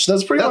 Pretty much.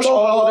 That's much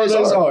all holidays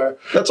are.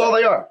 That's all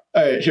they are.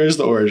 All right, here's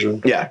the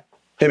origin. Yeah.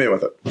 Hit me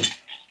with it.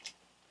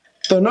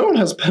 Though no one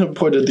has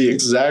pinpointed the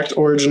exact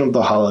origin of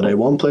the holiday,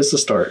 one place to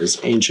start is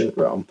ancient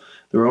Rome.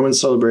 The Romans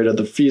celebrated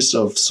the feast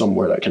of some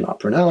word I cannot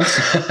pronounce.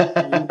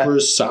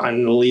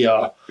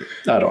 Lupercalia.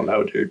 I don't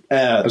know, dude.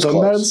 The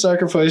men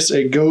sacrificed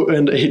a goat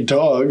and a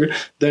dog,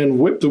 then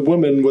whipped the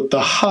women with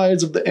the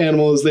hides of the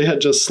animals they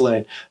had just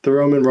slain. The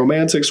Roman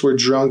romantics were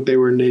drunk, they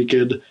were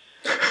naked.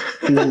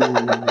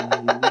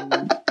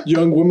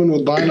 young women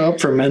would line up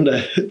for men to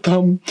hit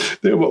them.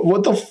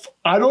 What the?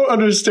 I don't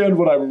understand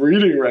what I'm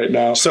reading right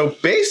now. So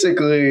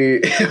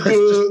basically,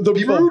 The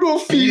brutal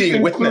feat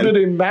included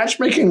a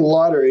matchmaking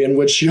lottery in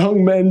which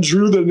young men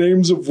drew the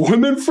names of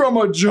women from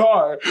a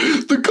jar.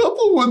 The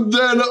couple would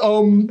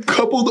then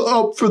coupled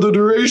up for the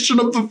duration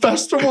of the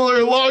festival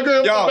or longer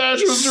if the match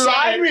was right.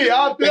 Sign me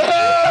up, baby. Where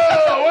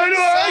do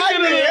I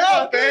Sign get me it?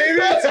 up, baby.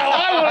 That's how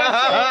I want to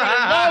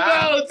celebrate my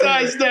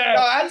Valentine's Day.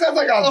 Oh, that sounds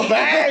like a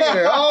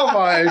banger. Oh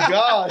my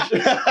gosh.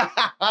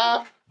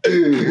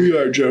 We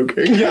are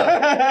joking.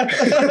 Yeah.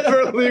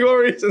 For legal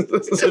reasons,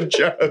 this is a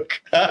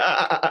joke.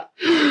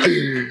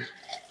 The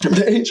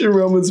ancient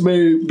Romans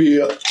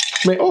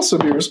may also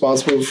be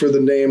responsible for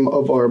the name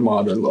of our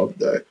modern love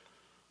day.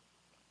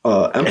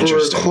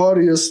 Emperor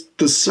Claudius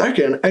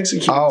II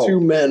executed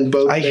two men,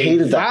 both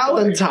named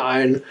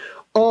Valentine,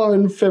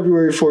 on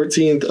February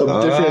 14th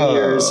of different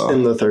years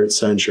in the 3rd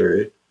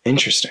century.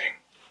 Interesting.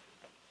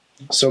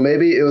 So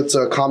maybe it's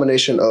a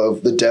combination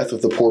of the death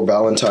of the poor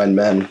Valentine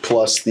men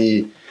plus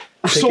the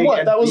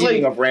That was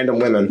like of random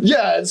women.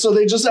 Yeah, so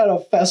they just had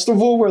a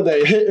festival where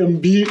they hit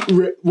and beat,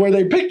 where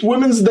they picked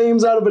women's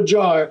names out of a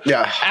jar.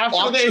 Yeah.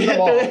 After they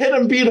hit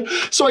and beat.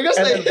 So I guess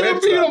they hit and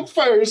beat them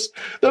first,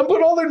 then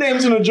put all their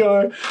names in a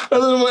jar, and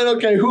then went,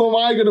 okay, who am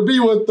I going to be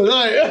with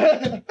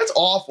tonight? That's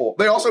awful.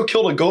 They also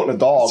killed a goat and a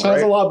dog.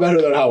 Sounds a lot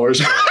better than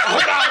ours.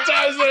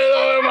 Valentine's Day,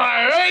 though, am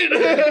I right?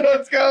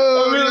 Let's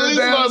go. I mean, at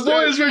least my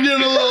boys were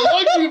getting a little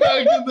lucky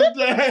back in the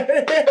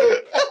day.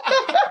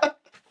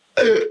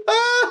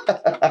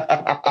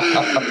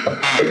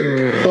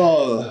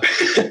 Well,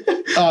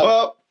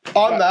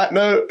 on that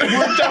note,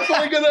 we're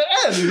definitely gonna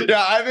end.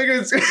 Yeah, I think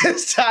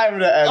it's time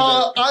to end.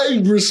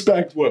 I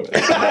respect women.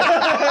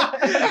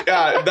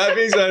 Yeah, that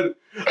being said,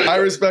 I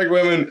respect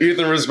women.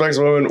 Ethan respects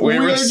women. We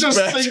were respect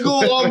just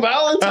single on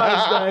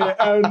Valentine's Day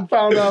and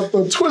found out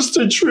the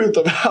twisted truth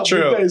of how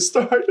the day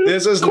started.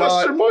 This is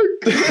question mark.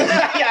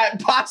 Yeah,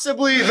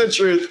 possibly the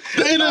truth.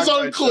 It is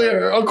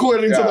unclear,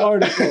 according to the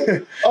article.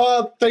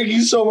 Thank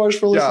you so much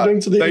for listening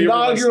to the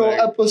inaugural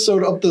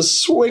episode of the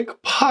Swick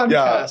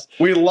podcast.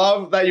 Yeah, we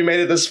love that you made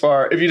it this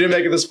far. If you didn't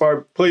make it this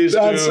far, please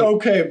That's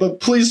okay,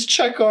 but please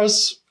check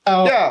us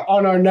out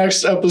on our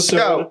next episode.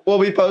 Yeah, we'll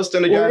be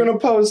posting again. We're going to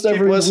post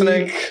every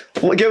week.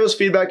 Give us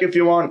feedback if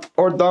you want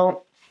or don't.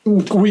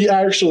 We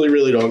actually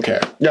really don't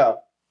care. Yeah.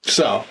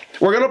 So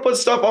we're going to put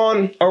stuff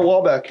on our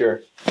wall back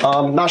here.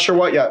 Not sure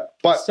what yet,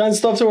 but send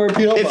stuff to our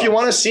PO box. If you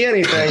want to see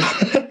anything,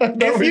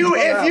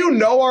 if you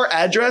know our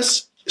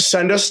address,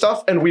 send us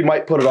stuff and we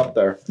might put it up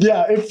there.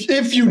 Yeah,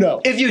 if you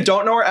know. If you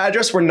don't know our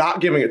address, we're not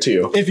giving it to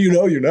you. If you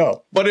know, you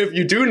know. But if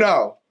you do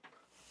know,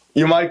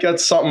 you might get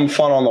something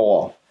fun on the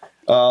wall.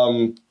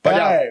 But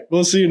yeah,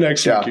 we'll see you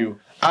next week. You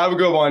have a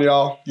good one,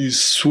 y'all. You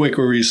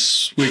swickery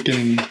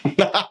swicking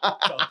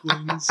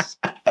ducklings.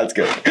 That's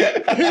good.